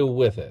would they do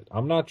with it?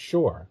 I'm not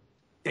sure.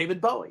 David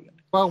Bowie.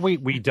 Well,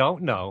 we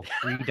don't know.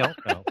 We don't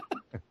know.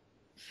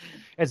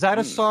 Is that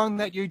a song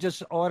that you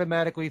just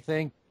automatically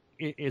think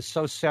is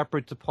so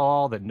separate to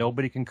Paul that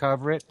nobody can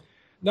cover it?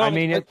 No, I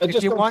mean,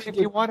 if you want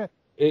to,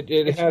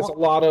 it has a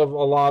lot of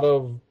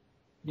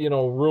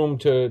room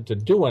to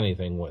do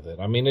anything with it.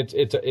 I mean,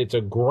 it's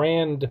a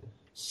grand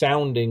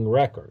sounding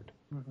record.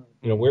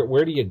 Mm-hmm.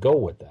 Where do you go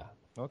with that?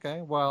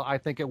 Okay, well, I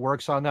think it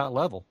works on that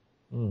level.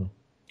 Mm.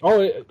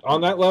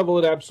 On that level,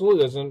 it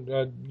absolutely doesn't.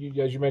 As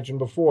you mentioned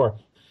before,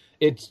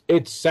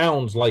 it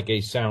sounds like a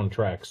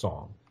soundtrack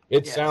song.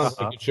 It sounds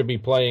like it should be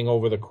playing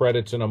over the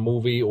credits in a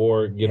movie,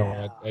 or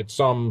at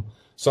some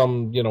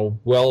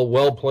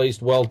well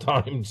placed, well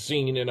timed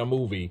scene in a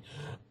movie.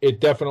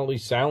 It definitely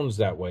sounds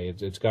that way.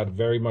 It's got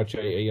very much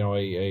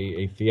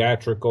a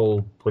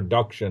theatrical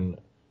production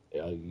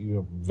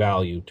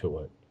value to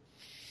it.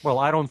 Well,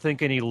 I don't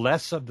think any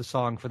less of the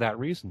song for that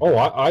reason. Oh,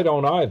 I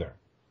don't either.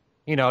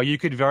 You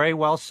could very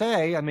well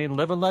say,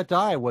 Live and Let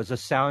Die was a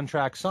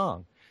soundtrack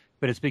song,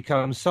 but it's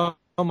become so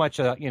much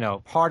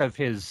part of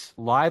his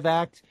live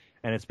act,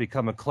 and it's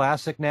become a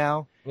classic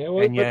now. Yeah,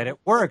 and yet it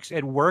works.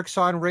 It works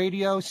on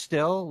radio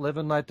still, Live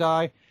and Let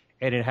Die,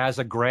 and it has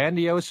a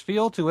grandiose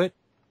feel to it.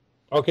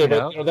 Okay,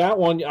 but that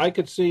one, I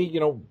could see,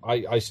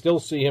 I still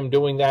see him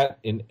doing that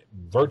in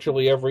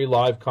virtually every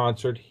live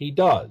concert he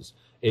does.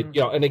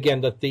 And again,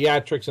 the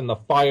theatrics and the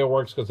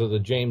fireworks because of the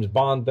James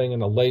Bond thing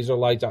and the laser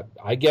lights,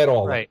 I get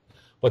all that.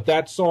 But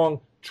that song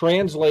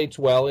translates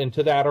well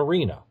into that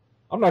arena.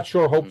 I'm not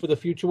sure Hope for the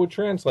Future would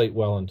translate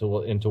well into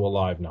a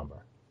live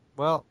number.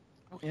 Well,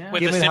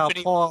 given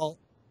how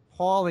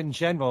Paul in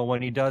general,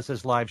 when he does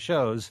his live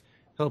shows,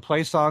 he'll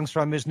play songs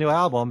from his new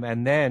album,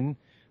 and then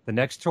the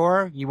next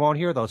tour, you won't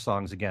hear those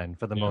songs again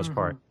for the most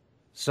part.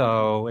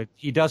 So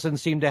he doesn't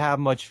seem to have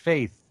much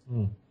faith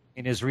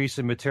in his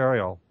recent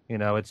material.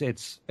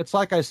 It's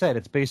like I said,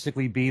 it's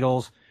basically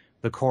Beatles,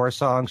 the core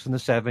songs from the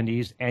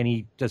 70s, and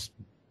he just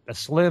a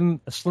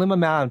slim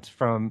amount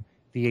from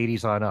the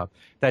 80s on up.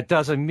 That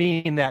doesn't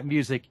mean that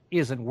music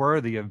isn't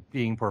worthy of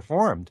being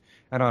performed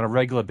and on a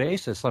regular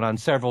basis and on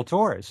several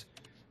tours.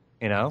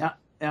 Now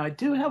I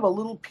do have a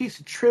little piece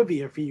of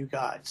trivia for you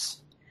guys.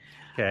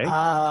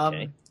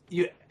 Okay.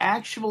 You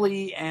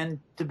actually, and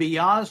to be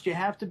honest, you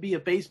have to be a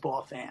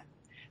baseball fan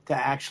to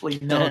actually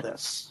know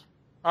this.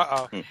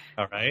 All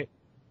right.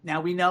 Now,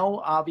 we know,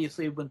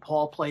 obviously, when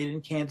Paul played in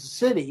Kansas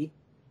City,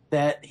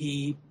 that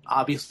he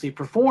obviously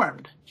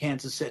performed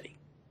Kansas City.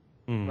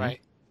 Mm-hmm.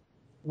 Right.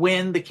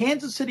 When the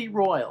Kansas City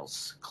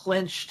Royals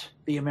clinched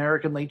the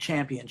American League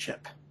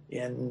Championship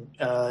in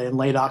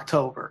late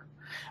October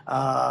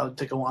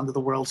to go on to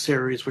the World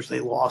Series, which they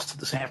lost to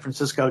the San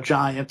Francisco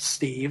Giants,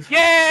 Steve.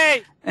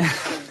 Yay!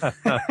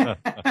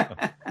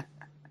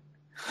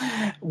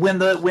 When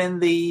the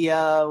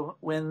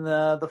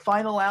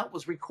final out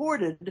was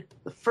recorded,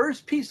 the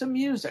first piece of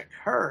music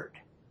heard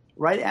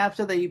right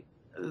after the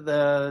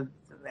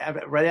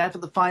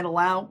final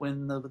out,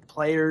 when the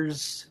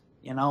players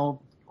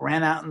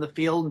ran out in the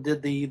field and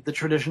did the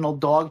traditional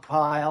dog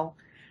pile,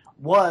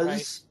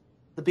 was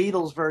the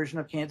Beatles version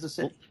of Kansas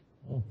City.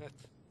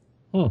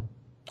 How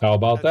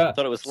about that? I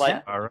thought it was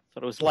Life. I thought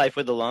it was Life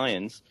with the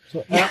Lions.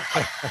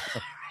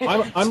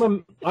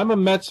 I'm a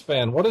Mets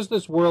fan. What is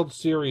this World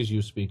Series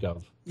you speak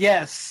of?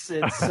 Yes,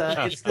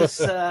 it's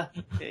this.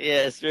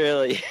 Yes,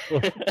 really.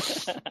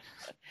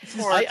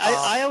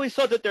 I always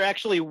thought that there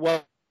actually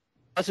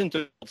wasn't a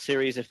World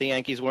Series if the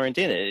Yankees weren't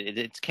in it.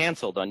 It's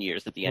canceled on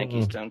years that the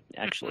Yankees don't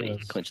actually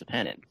clinch the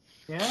pennant.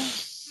 Yeah.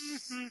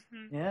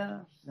 Yeah,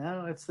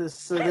 no, it's this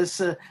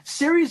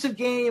series of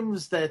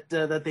games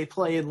that they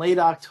play in late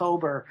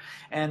October,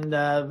 and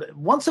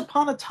once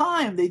upon a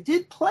time they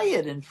did play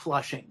it in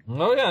Flushing.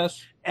 Oh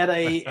yes, it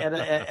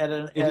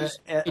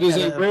is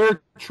a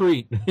rare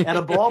treat at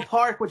a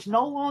ballpark which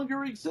no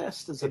longer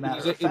exists. As a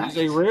matter of fact,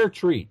 it is a rare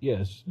treat.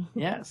 Yes,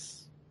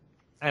 yes,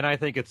 and I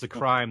think it's a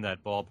crime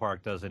that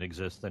ballpark doesn't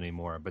exist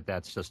anymore. But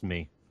that's just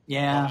me.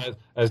 Yeah.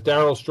 As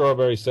Darryl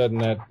Strawberry said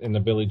in the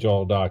Billy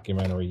Joel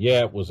documentary,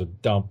 yeah, it was a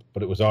dump,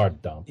 but it was our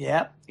dump.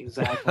 Yep,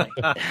 exactly.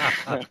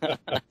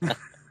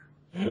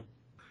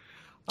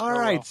 All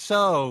right,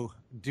 so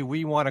do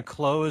we want to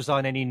close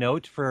on any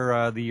note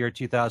for the year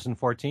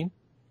 2014?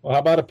 Well, how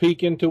about a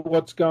peek into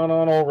what's gone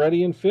on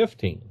already in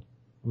 15?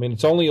 I mean,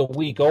 it's only a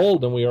week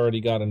old, and we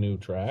already got a new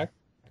track.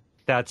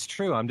 That's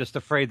true. I'm just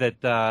afraid that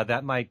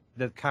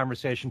the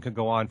conversation could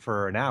go on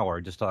for an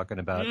hour, just talking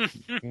about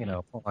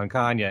on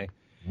Kanye.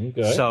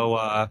 Okay.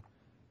 So,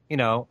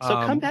 So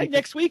come back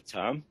next week,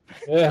 Tom.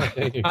 Yeah.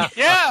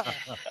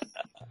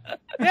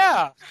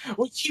 Yeah.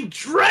 We'll keep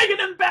dragging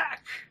him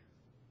back.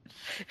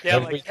 Yeah,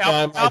 Every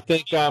time I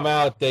think I'm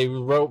out, they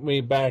wrote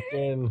me back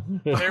in.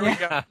 There we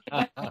go.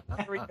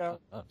 There we go.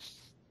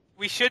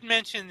 We should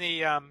mention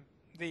the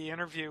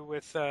interview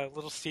with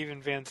little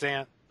Steven Van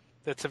Zandt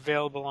that's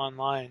available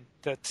online.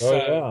 That's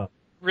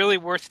really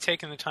worth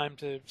taking the time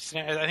to.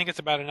 I think it's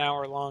about an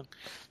hour long.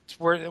 It's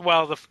worth.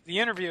 Well, the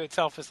interview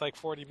itself is like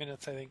 40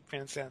 minutes. I think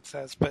Van Zandt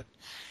says, but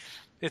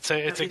is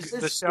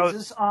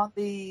this on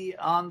the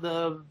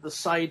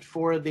site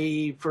for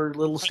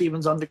Little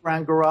Steven's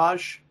Underground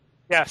Garage?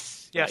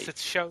 Yes, right.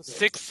 It's show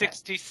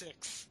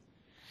 666.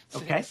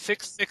 Okay,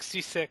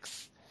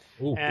 666.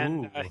 Ooh,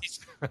 and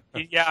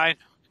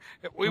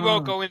we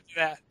won't go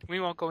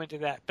into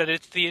that. But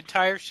it's the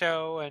entire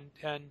show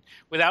and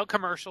without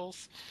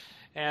commercials.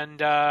 And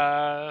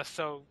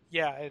so,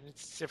 and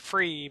it's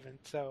free even.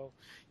 So,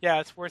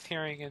 it's worth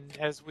hearing. And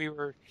as we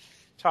were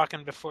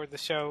talking before the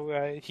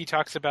show, he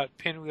talks about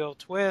Pinwheel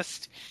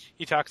Twist.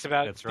 He talks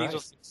about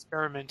Beatles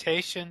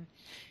experimentation.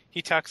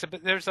 He talks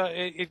about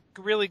it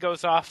really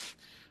goes off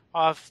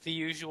the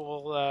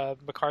usual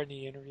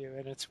McCartney interview,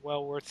 and it's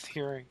well worth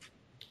hearing.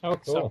 Oh,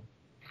 cool. So,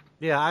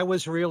 yeah, I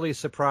was really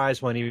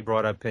surprised when he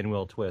brought up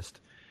Pinwheel Twist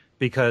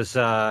because,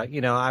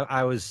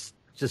 I was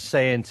just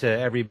saying to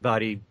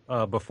everybody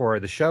before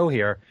the show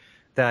here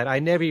that I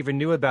never even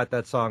knew about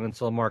that song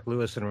until Mark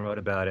Lewison wrote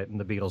about it in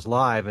the Beatles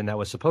Live, and that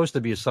was supposed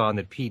to be a song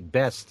that Pete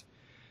Best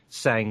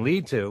sang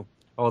lead to,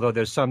 although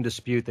there's some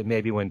dispute that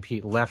maybe when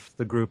Pete left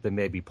the group that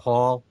maybe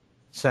Paul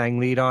sang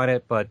lead on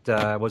it, but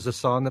it was a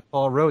song that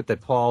Paul wrote that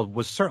Paul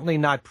was certainly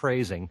not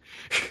praising.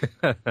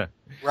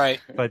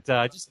 Right. But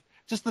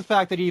just the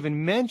fact that he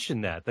even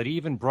mentioned that he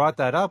even brought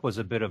that up was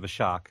a bit of a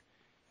shock.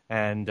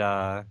 And,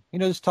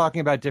 just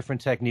talking about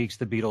different techniques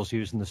the Beatles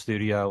used in the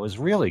studio was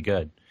really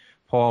good.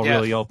 Paul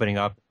really opening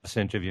up this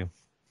interview.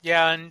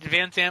 Yeah, and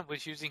Van Zandt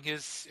was using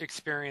his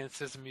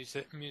experience as a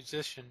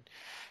musician,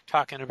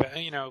 talking about,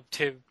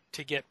 to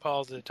get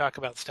Paul to talk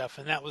about stuff.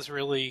 And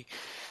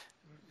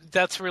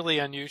that's really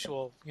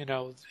unusual,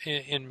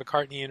 in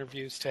McCartney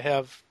interviews to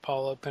have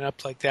Paul open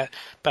up like that.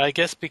 But I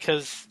guess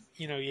because,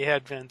 you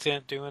had Van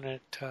Zandt doing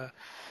it,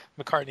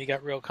 McCartney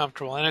got real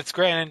comfortable. And it's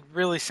great, and it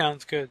really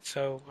sounds good.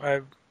 So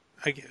I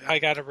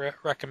got to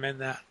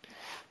recommend that.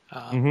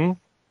 All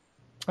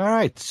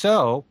right.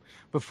 So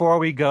before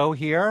we go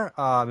here,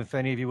 if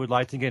any of you would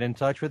like to get in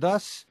touch with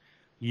us,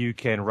 you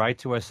can write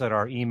to us at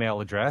our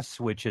email address,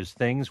 which is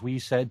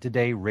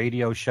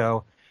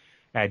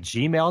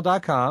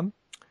thingswesaidtodayradioshow@gmail.com.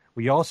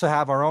 We also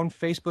have our own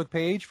Facebook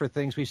page for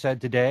Things We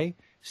Said Today.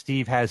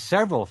 Steve has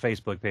several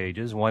Facebook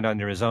pages, one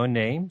under his own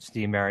name,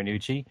 Steve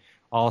Marinucci,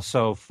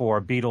 also for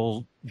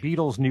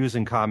Beatles news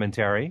and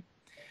commentary.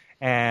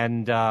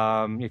 And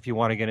if you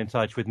want to get in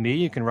touch with me,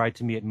 you can write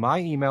to me at my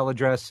email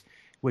address,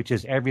 which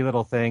is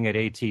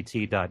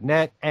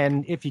everylittlething@att.net.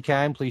 And if you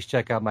can, please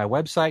check out my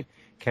website,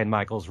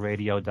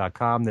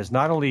 kenmichaelsradio.com. There's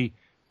not only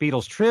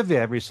Beatles trivia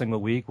every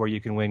single week where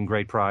you can win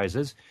great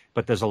prizes,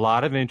 but there's a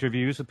lot of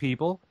interviews with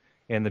people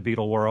in the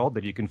Beatle world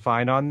that you can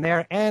find on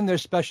there. And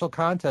there's special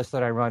contests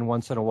that I run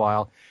once in a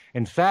while.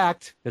 In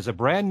fact, there's a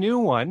brand new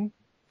one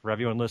for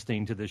everyone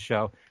listening to this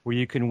show where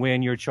you can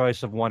win your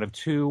choice of one of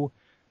two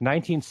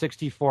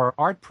 1964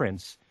 art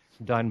prints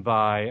done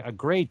by a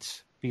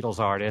great Beatles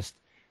artist,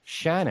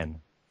 Shannon.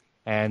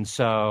 And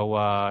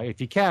so if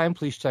you can,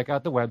 please check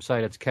out the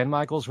website. It's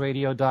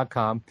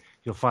kenmichaelsradio.com.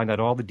 You'll find out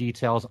all the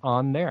details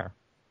on there.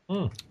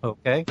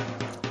 Okay.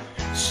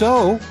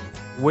 So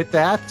with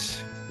that,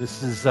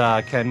 this is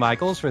Ken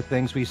Michaels for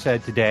Things We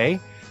Said Today.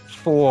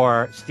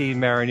 For Steve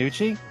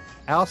Marinucci,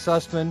 Al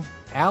Sussman,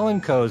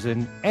 Allan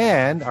Kozinn,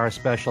 and our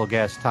special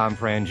guest, Tom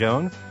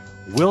Frangione,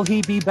 Will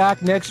he be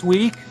back next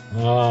week?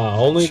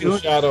 Only the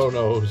shadow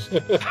knows.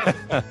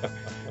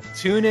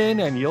 Tune in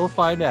and you'll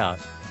find out.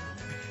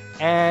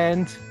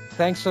 And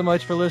thanks so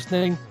much for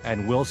listening,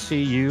 and we'll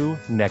see you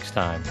next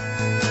time.